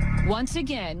 Once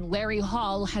again, Larry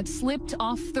Hall had slipped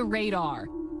off the radar,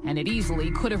 and it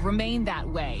easily could have remained that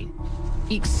way,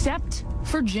 except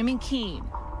for Jimmy Keene.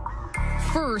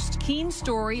 First, Keene's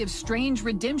story of strange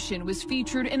redemption was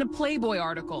featured in a Playboy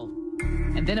article,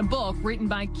 and then a book written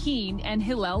by Keene and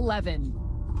Hillel Levin.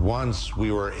 Once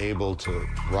we were able to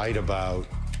write about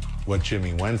what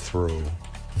Jimmy went through,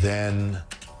 then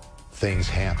things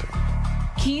happened.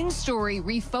 Keene's story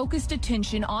refocused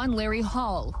attention on Larry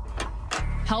Hall,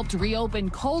 helped reopen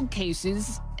cold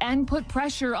cases, and put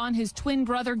pressure on his twin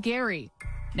brother Gary.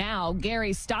 Now,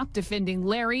 Gary stopped defending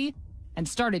Larry and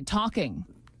started talking.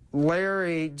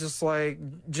 Larry, just like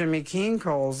Jimmy Keene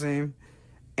calls him,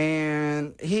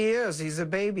 and he's a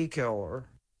baby killer.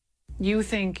 You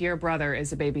think your brother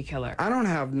is a baby killer? I don't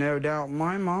have no doubt in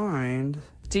my mind.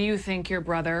 Do you think your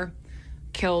brother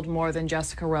killed more than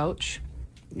Jessica Roach?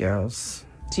 Yes.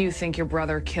 Do you think your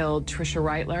brother killed Trisha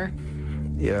Reitler?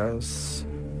 Yes.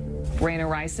 Raina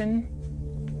Rison?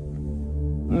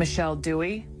 Michelle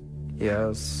Dewey?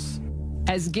 Yes.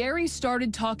 As Gary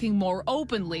started talking more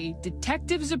openly,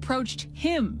 detectives approached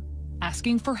him,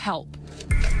 asking for help.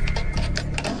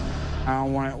 I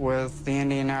went with the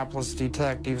Indianapolis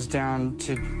detectives down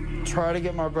to try to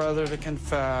get my brother to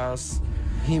confess.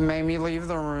 He made me leave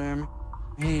the room.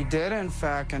 He did, in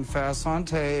fact, confess on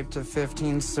tape to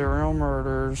 15 serial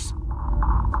murders.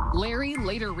 Larry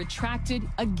later retracted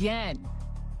again.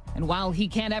 And while he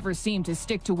can't ever seem to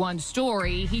stick to one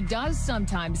story, he does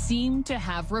sometimes seem to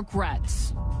have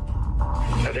regrets.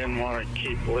 I didn't want to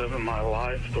keep living my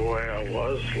life the way I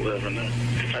was living it.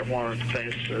 I wanted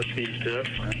things to be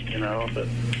different, you know, but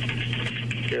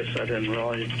I guess I didn't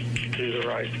really do the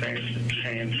right things to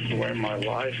change the way my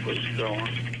life was going.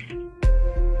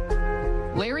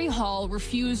 Larry Hall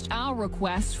refused our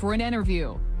request for an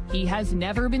interview. He has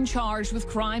never been charged with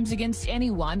crimes against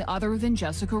anyone other than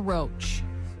Jessica Roach.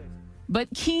 But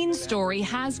Keene's story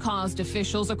has caused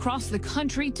officials across the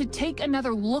country to take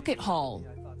another look at Hall.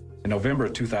 In November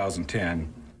of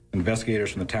 2010,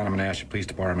 investigators from the town of Menasha Police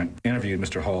Department interviewed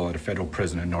Mr. Hall at a federal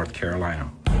prison in North Carolina.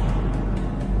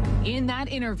 In that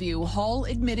interview, Hall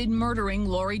admitted murdering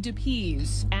Lori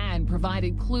DePease and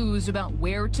provided clues about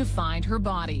where to find her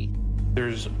body.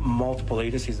 There's multiple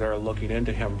agencies that are looking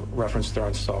into him, reference their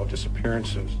unsolved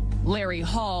disappearances. Larry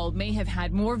Hall may have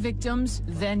had more victims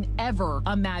than ever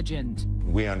imagined.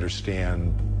 We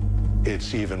understand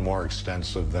it's even more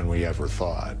extensive than we ever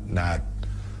thought. Not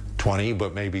 20,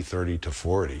 but maybe 30 to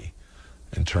 40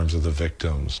 in terms of the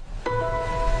victims.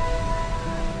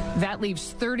 That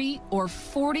leaves 30 or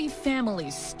 40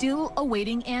 families still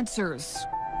awaiting answers.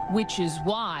 Which is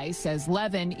why, says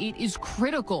Levin, it is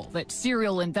critical that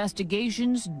serial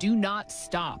investigations do not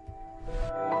stop.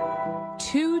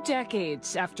 2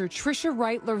 decades after Tricia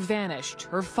Reitler vanished,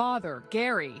 her father,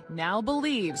 Gary, now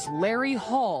believes Larry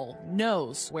Hall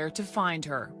knows where to find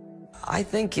her. I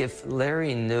think if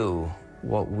Larry knew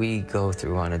what we go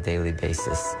through on a daily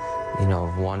basis, you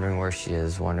know, wondering where she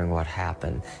is, wondering what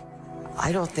happened,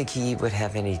 I don't think he would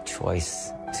have any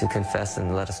choice to confess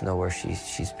and let us know where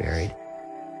she's buried.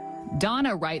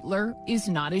 Donna Reitler is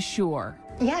not as sure.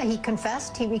 Yeah, he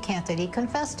confessed, he recanted. He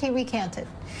confessed, he recanted.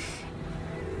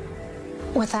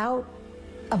 Without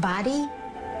a body,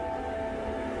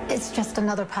 it's just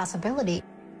another possibility.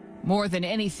 More than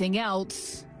anything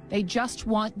else, they just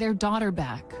want their daughter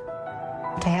back.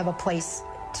 To have a place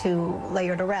to lay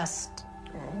her to rest,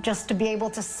 just to be able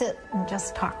to sit and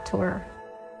just talk to her.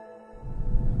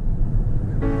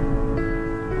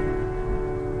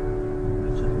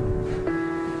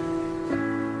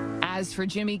 As for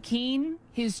Jimmy Keene,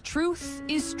 his truth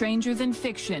is stranger than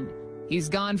fiction. He's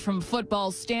gone from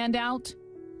football standout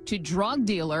to drug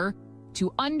dealer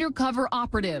to undercover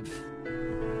operative,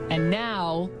 and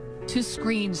now to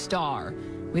screen star,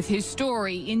 with his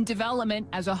story in development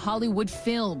as a Hollywood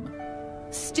film.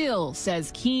 Still,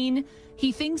 says Keene,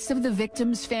 he thinks of the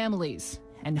victims' families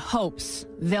and hopes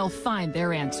they'll find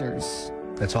their answers.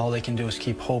 That's all they can do is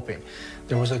keep hoping.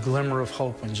 There was a glimmer of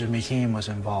hope when Jimmy Keene was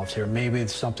involved here. Maybe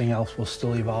something else will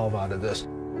still evolve out of this.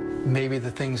 Maybe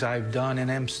the things I've done and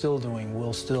am still doing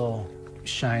will still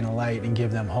shine a light and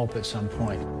give them hope at some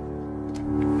point.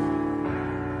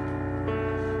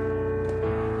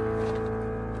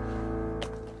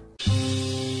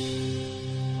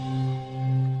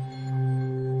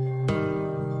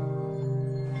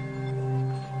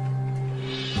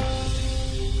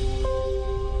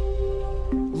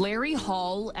 Larry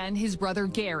Hall and his brother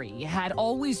Gary had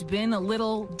always been a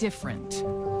little different.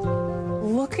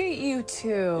 Look at you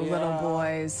two, little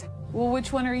boys. Well,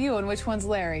 which one are you and which one's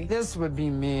Larry? This would be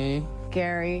me.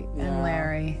 Gary and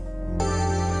Larry.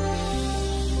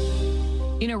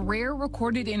 In a rare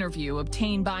recorded interview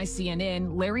obtained by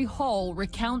CNN, Larry Hall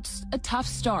recounts a tough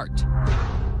start.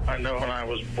 I know when I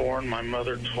was born, my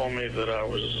mother told me that I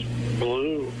was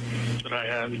blue, that I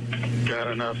hadn't got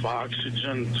enough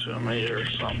oxygen to me or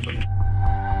something.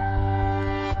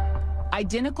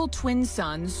 Identical twin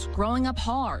sons growing up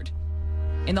hard.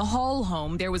 In the Hall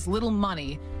home, there was little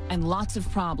money and lots of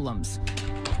problems.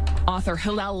 Author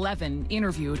Hillel Levin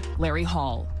interviewed Larry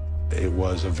Hall. It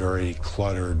was a very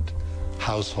cluttered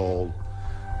household.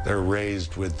 They're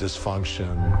raised with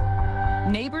dysfunction.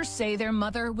 Neighbors say their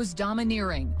mother was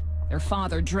domineering. Their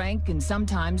father drank and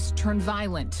sometimes turned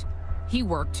violent. He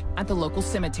worked at the local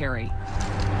cemetery.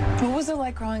 What was it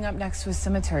like growing up next to a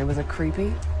cemetery? Was it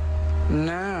creepy?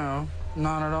 No,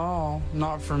 not at all.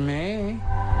 Not for me.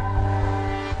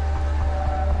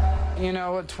 You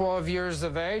know, at 12 years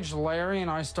of age, Larry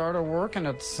and I started working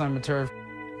at the cemetery.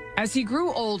 As he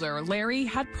grew older, Larry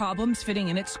had problems fitting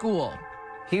in at school.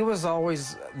 He was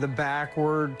always the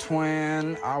backward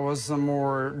twin. I was the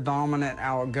more dominant,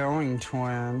 outgoing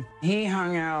twin. He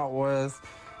hung out with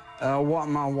what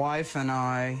my wife and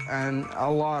I and a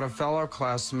lot of fellow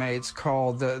classmates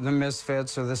called the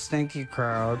misfits or the stinky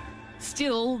crowd.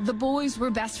 Still, the boys were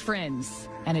best friends.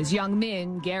 And as young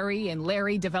men, Gary and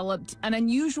Larry developed an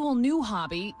unusual new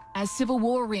hobby as Civil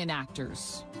War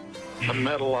reenactors. I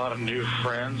met a lot of new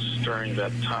friends during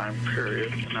that time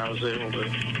period, and I was able to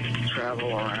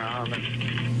travel around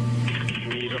and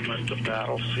meet them at the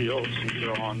battlefields and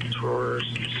go on tours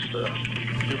and stuff.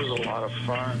 It was a lot of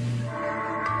fun.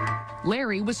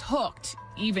 Larry was hooked,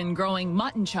 even growing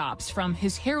mutton chops from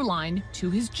his hairline to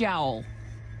his jowl.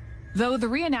 Though the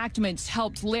reenactments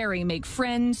helped Larry make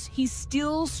friends, he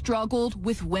still struggled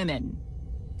with women.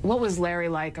 What was Larry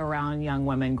like around young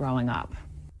women growing up?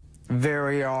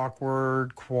 Very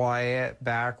awkward, quiet,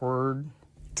 backward.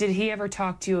 Did he ever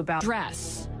talk to you about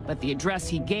dress? But the address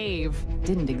he gave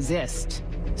didn't exist.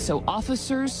 So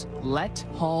officers let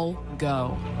Hall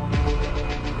go.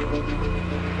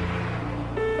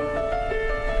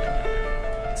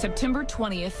 September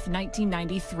 20th,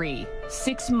 1993,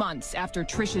 6 months after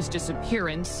Tricia's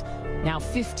disappearance, now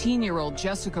 15-year-old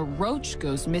Jessica Roach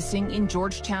goes missing in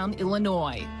Georgetown,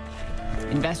 Illinois.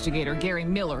 Investigator Gary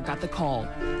Miller got the call.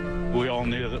 We all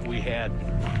knew that we had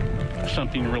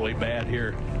something really bad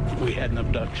here. We had an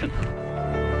abduction.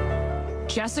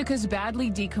 Jessica's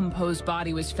badly decomposed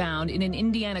body was found in an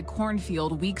Indiana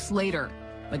cornfield weeks later.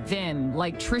 But then,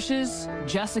 like Tricia's,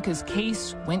 Jessica's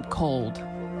case went cold.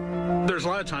 There's a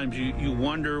lot of times you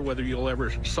wonder whether you'll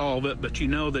ever solve it, but you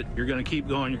know that you're going to keep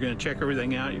going, you're going to check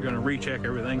everything out, you're going to recheck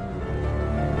everything.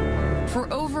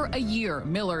 For over a year,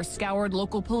 Miller scoured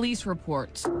local police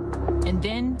reports. And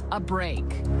then a break.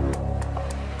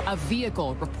 A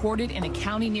vehicle reported in a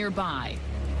county nearby.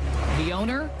 The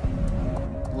owner,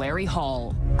 Larry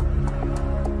Hall.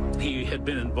 He had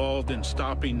been involved in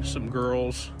stopping some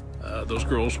girls. Those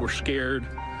girls were scared.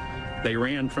 They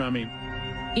ran from him.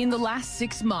 In the last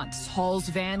 6 months, Hall's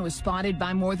van was spotted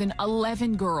by more than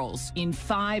 11 girls in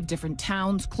 5 different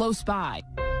towns close by,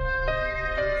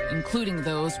 including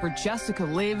those where Jessica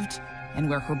lived and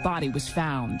where her body was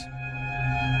found.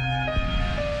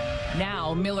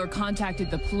 Now, Miller contacted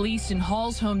the police in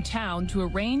Hall's hometown to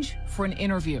arrange for an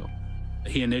interview.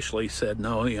 He initially said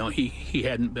no, he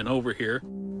hadn't been over here.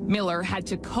 Miller had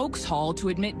to coax Hall to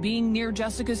admit being near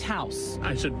Jessica's house.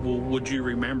 I said, well, would you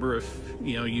remember if,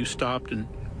 you stopped and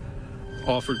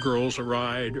offered girls a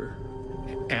ride or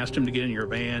asked him to get in your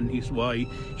van? He said, well,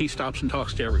 he stops and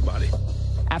talks to everybody.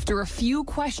 After a few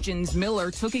questions, Miller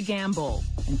took a gamble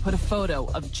and put a photo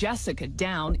of Jessica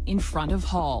down in front of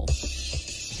Hall.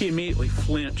 He immediately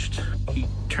flinched. He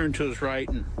turned to his right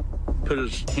and put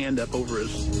his hand up over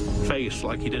his face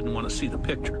like he didn't want to see the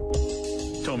picture.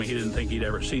 He told me he didn't think he'd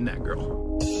ever seen that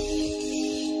girl.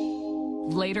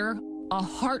 Later, a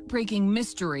heartbreaking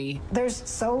mystery. There's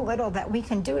so little that we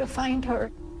can do to find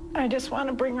her. I just want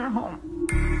to bring her home.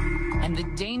 And the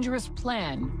dangerous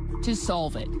plan to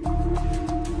solve it.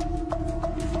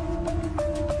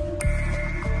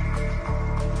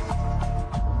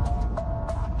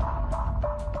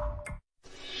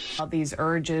 These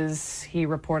urges, he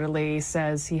reportedly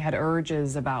says he had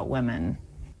urges about women.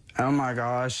 Oh my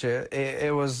gosh,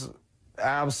 it was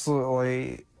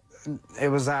absolutely, it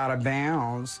was out of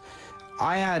bounds.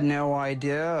 I had no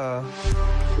idea.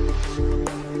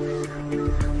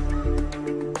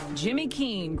 Jimmy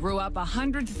Keene grew up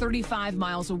 135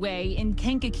 miles away in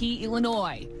Kankakee,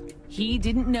 Illinois. He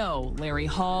didn't know Larry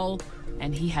Hall,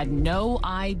 and he had no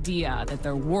idea that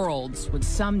their worlds would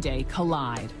someday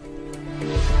collide.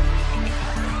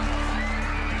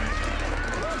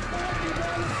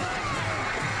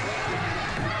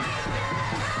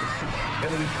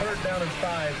 It'll be third down and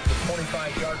 5 to the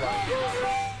 25-yard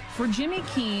line. For Jimmy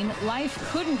Keene, life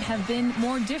couldn't have been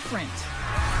more different.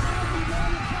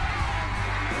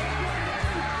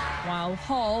 While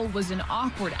Hall was an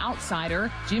awkward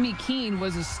outsider, Jimmy Keene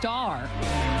was a star,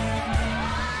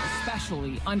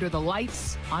 especially under the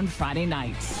lights on Friday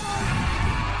nights.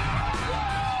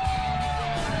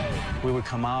 We would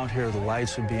come out here, the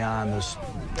lights would be on,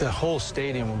 the whole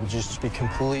stadium would just be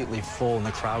completely full and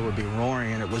the crowd would be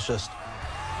roaring, and it was just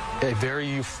a very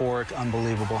euphoric,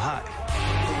 unbelievable high.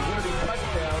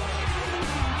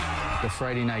 The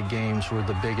Friday night games were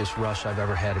the biggest rush I've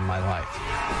ever had in my life.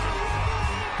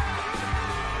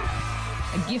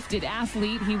 A gifted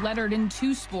athlete, he lettered in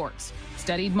 2 sports,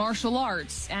 studied martial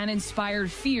arts, and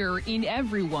inspired fear in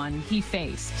everyone he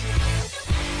faced.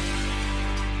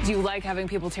 Do you like having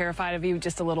people terrified of you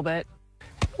just a little bit?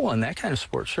 Well, in that kind of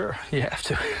sport, sure, you have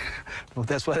to. Well,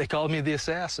 that's why they called me the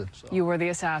Assassin. So. You were the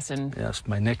Assassin. Yes,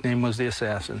 my nickname was the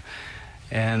Assassin.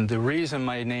 And the reason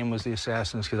my name was the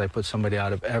Assassin is because I put somebody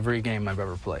out of every game I've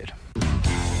ever played.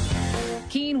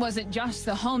 Keene wasn't just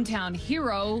the hometown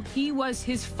hero, he was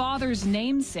his father's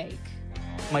namesake.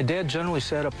 My dad generally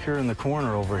sat up here in the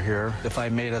corner over here. If I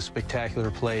made a spectacular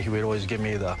play, he would always give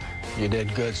me the, "You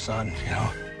did good, son,"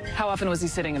 How often was he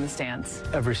sitting in the stands?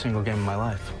 Every single game of my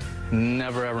life.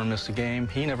 Never ever missed a game.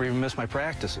 He never even missed my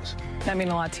practices. That mean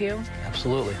a lot to you?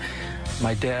 Absolutely.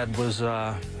 My dad was,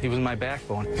 he was my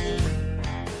backbone.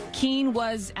 Keene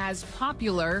was as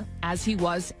popular as he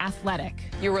was athletic.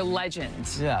 You were a legend.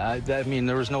 Yeah, I mean,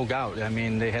 there was no doubt. I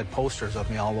mean, they had posters of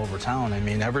me all over town. I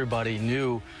mean, everybody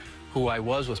knew who I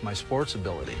was with my sports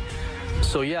ability.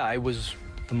 So, yeah, I was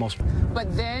the most...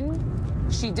 But then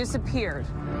she disappeared.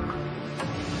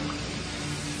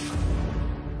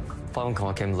 Phone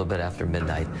call came a little bit after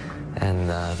midnight, and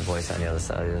the voice on the other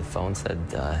side of the phone said,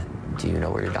 do you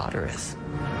know where your daughter is?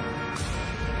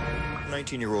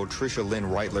 19-year-old Trisha Lynn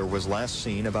Reitler was last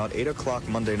seen about 8 o'clock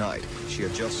Monday night. She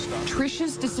had just stopped.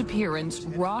 Trisha's disappearance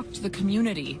rocked the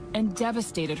community and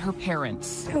devastated her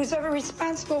parents. Who's ever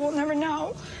responsible will never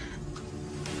know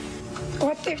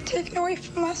what they've taken away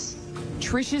from us.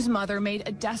 Trisha's mother made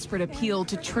a desperate appeal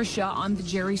to Trisha on the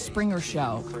Jerry Springer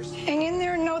Show. Hang in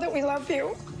there and know that we love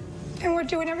you, and we're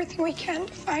doing everything we can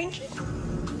to find you.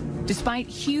 Despite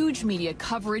huge media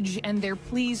coverage and their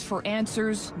pleas for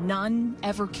answers, none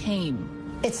ever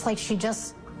came. It's like she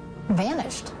just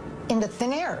vanished into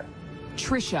thin air.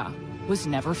 Trisha was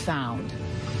never found.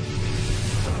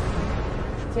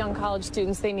 Young college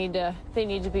students, they need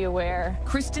to be aware.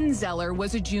 Kristen Zeller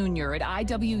was a junior at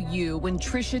IWU when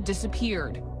Trisha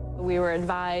disappeared. We were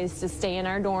advised to stay in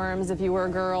our dorms if you were a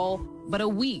girl. But a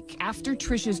week after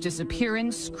Trisha's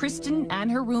disappearance, Kristen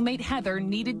and her roommate Heather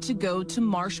needed to go to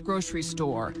Marsh grocery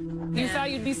store. You thought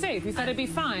you'd be safe. You thought it'd be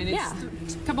fine.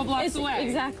 It's a couple blocks away.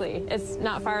 Exactly. It's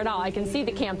not far at all. I can see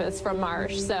the campus from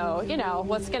Marsh, so, you know,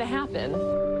 what's going to happen?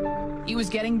 It was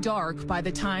getting dark by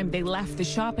the time they left the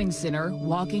shopping center,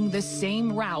 walking the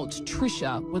same route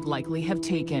Trisha would likely have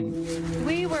taken.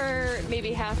 We were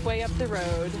maybe halfway up the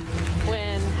road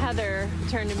when Heather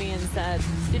turned to me and said,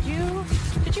 Did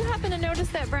you happen to notice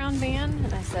that brown van?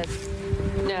 And I said,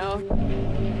 no.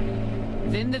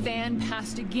 Then the van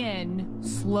passed again,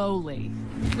 slowly.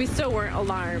 We still weren't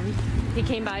alarmed. He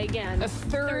came by again. A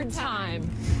third time.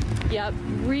 Yep,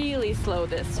 really slow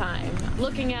this time.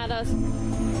 Looking at us,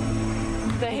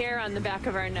 the hair on the back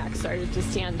of our neck started to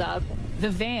stand up. The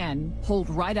van pulled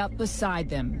right up beside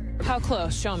them. How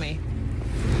close? Show me.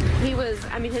 He was,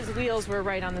 I mean, his wheels were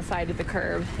right on the side of the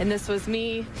curb. And this was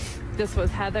me, this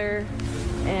was Heather.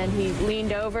 And he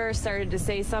leaned over, started to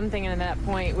say something, and at that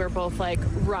point, we're both like,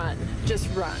 run, just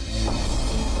run.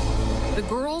 The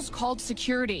girls called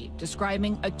security,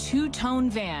 describing a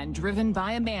two-tone van driven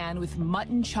by a man with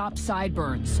mutton chop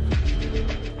sideburns.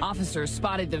 Officers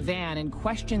spotted the van and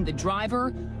questioned the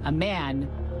driver, a man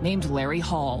named Larry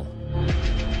Hall.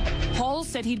 Hall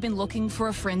said he'd been looking for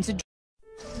a friend's address.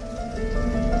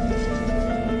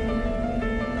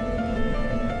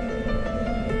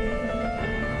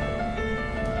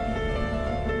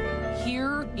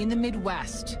 In the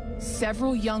Midwest,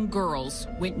 several young girls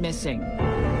went missing.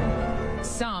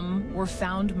 Some were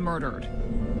found murdered.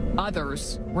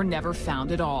 Others were never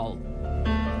found at all.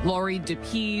 Lori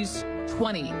DePease,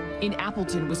 20, in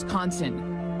Appleton, Wisconsin.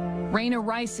 Raina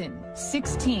Ryson,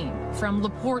 16, from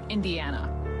LaPorte, Indiana.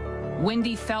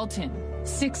 Wendy Felton,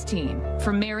 16,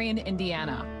 from Marion,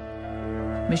 Indiana.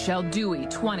 Michelle Dewey,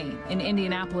 20, in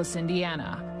Indianapolis,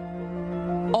 Indiana.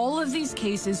 All of these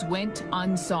cases went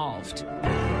unsolved.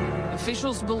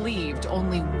 Officials believed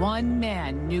only one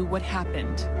man knew what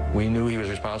happened. We knew he was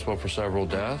responsible for several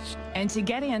deaths. And to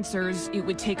get answers, it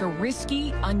would take a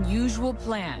risky, unusual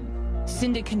plan.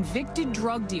 Send a convicted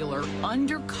drug dealer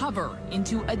undercover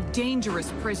into a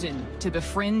dangerous prison to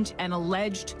befriend an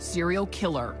alleged serial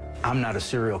killer. I'm not a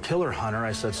serial killer hunter.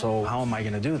 I said, so how am I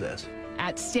going to do this?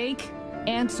 At stake,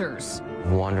 answers.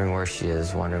 Wondering where she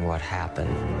is, wondering what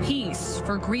happened. Peace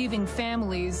for grieving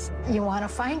families. You want to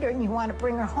find her and you want to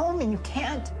bring her home and you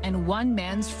can't. And one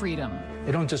man's freedom.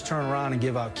 They don't just turn around and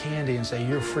give out candy and say,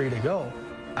 you're free to go.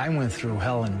 I went through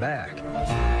hell and back.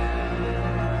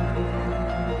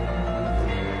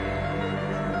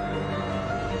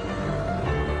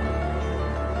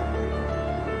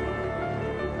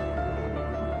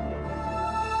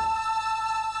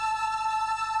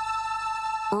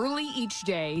 Early each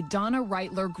day, Donna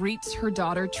Reitler greets her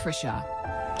daughter, Trisha.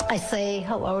 I say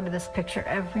hello to this picture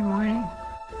every morning.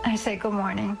 I say good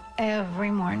morning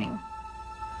every morning.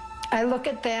 I look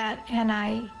at that and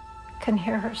I can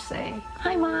hear her say,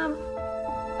 hi, Mom.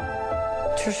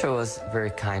 Trisha was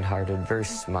very kind-hearted, very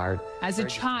smart. As a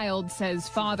child, says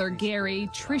Father Gary,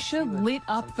 Trisha lit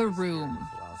up the room.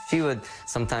 She would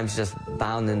sometimes just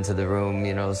bound into the room,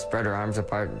 you know, spread her arms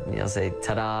apart, you know, say,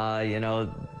 ta-da, you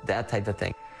know, that type of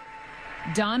thing.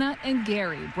 Donna and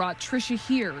Gary brought Trisha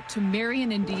here to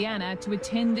Marion, Indiana to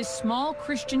attend this small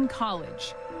Christian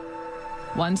college.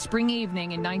 One spring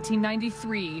evening in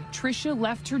 1993, Trisha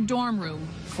left her dorm room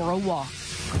for a walk.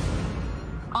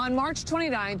 On March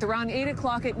 29th, around 8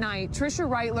 o'clock at night, Trisha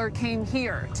Reitler came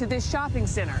here to this shopping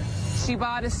center. She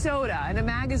bought a soda and a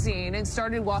magazine and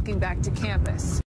started walking back to campus.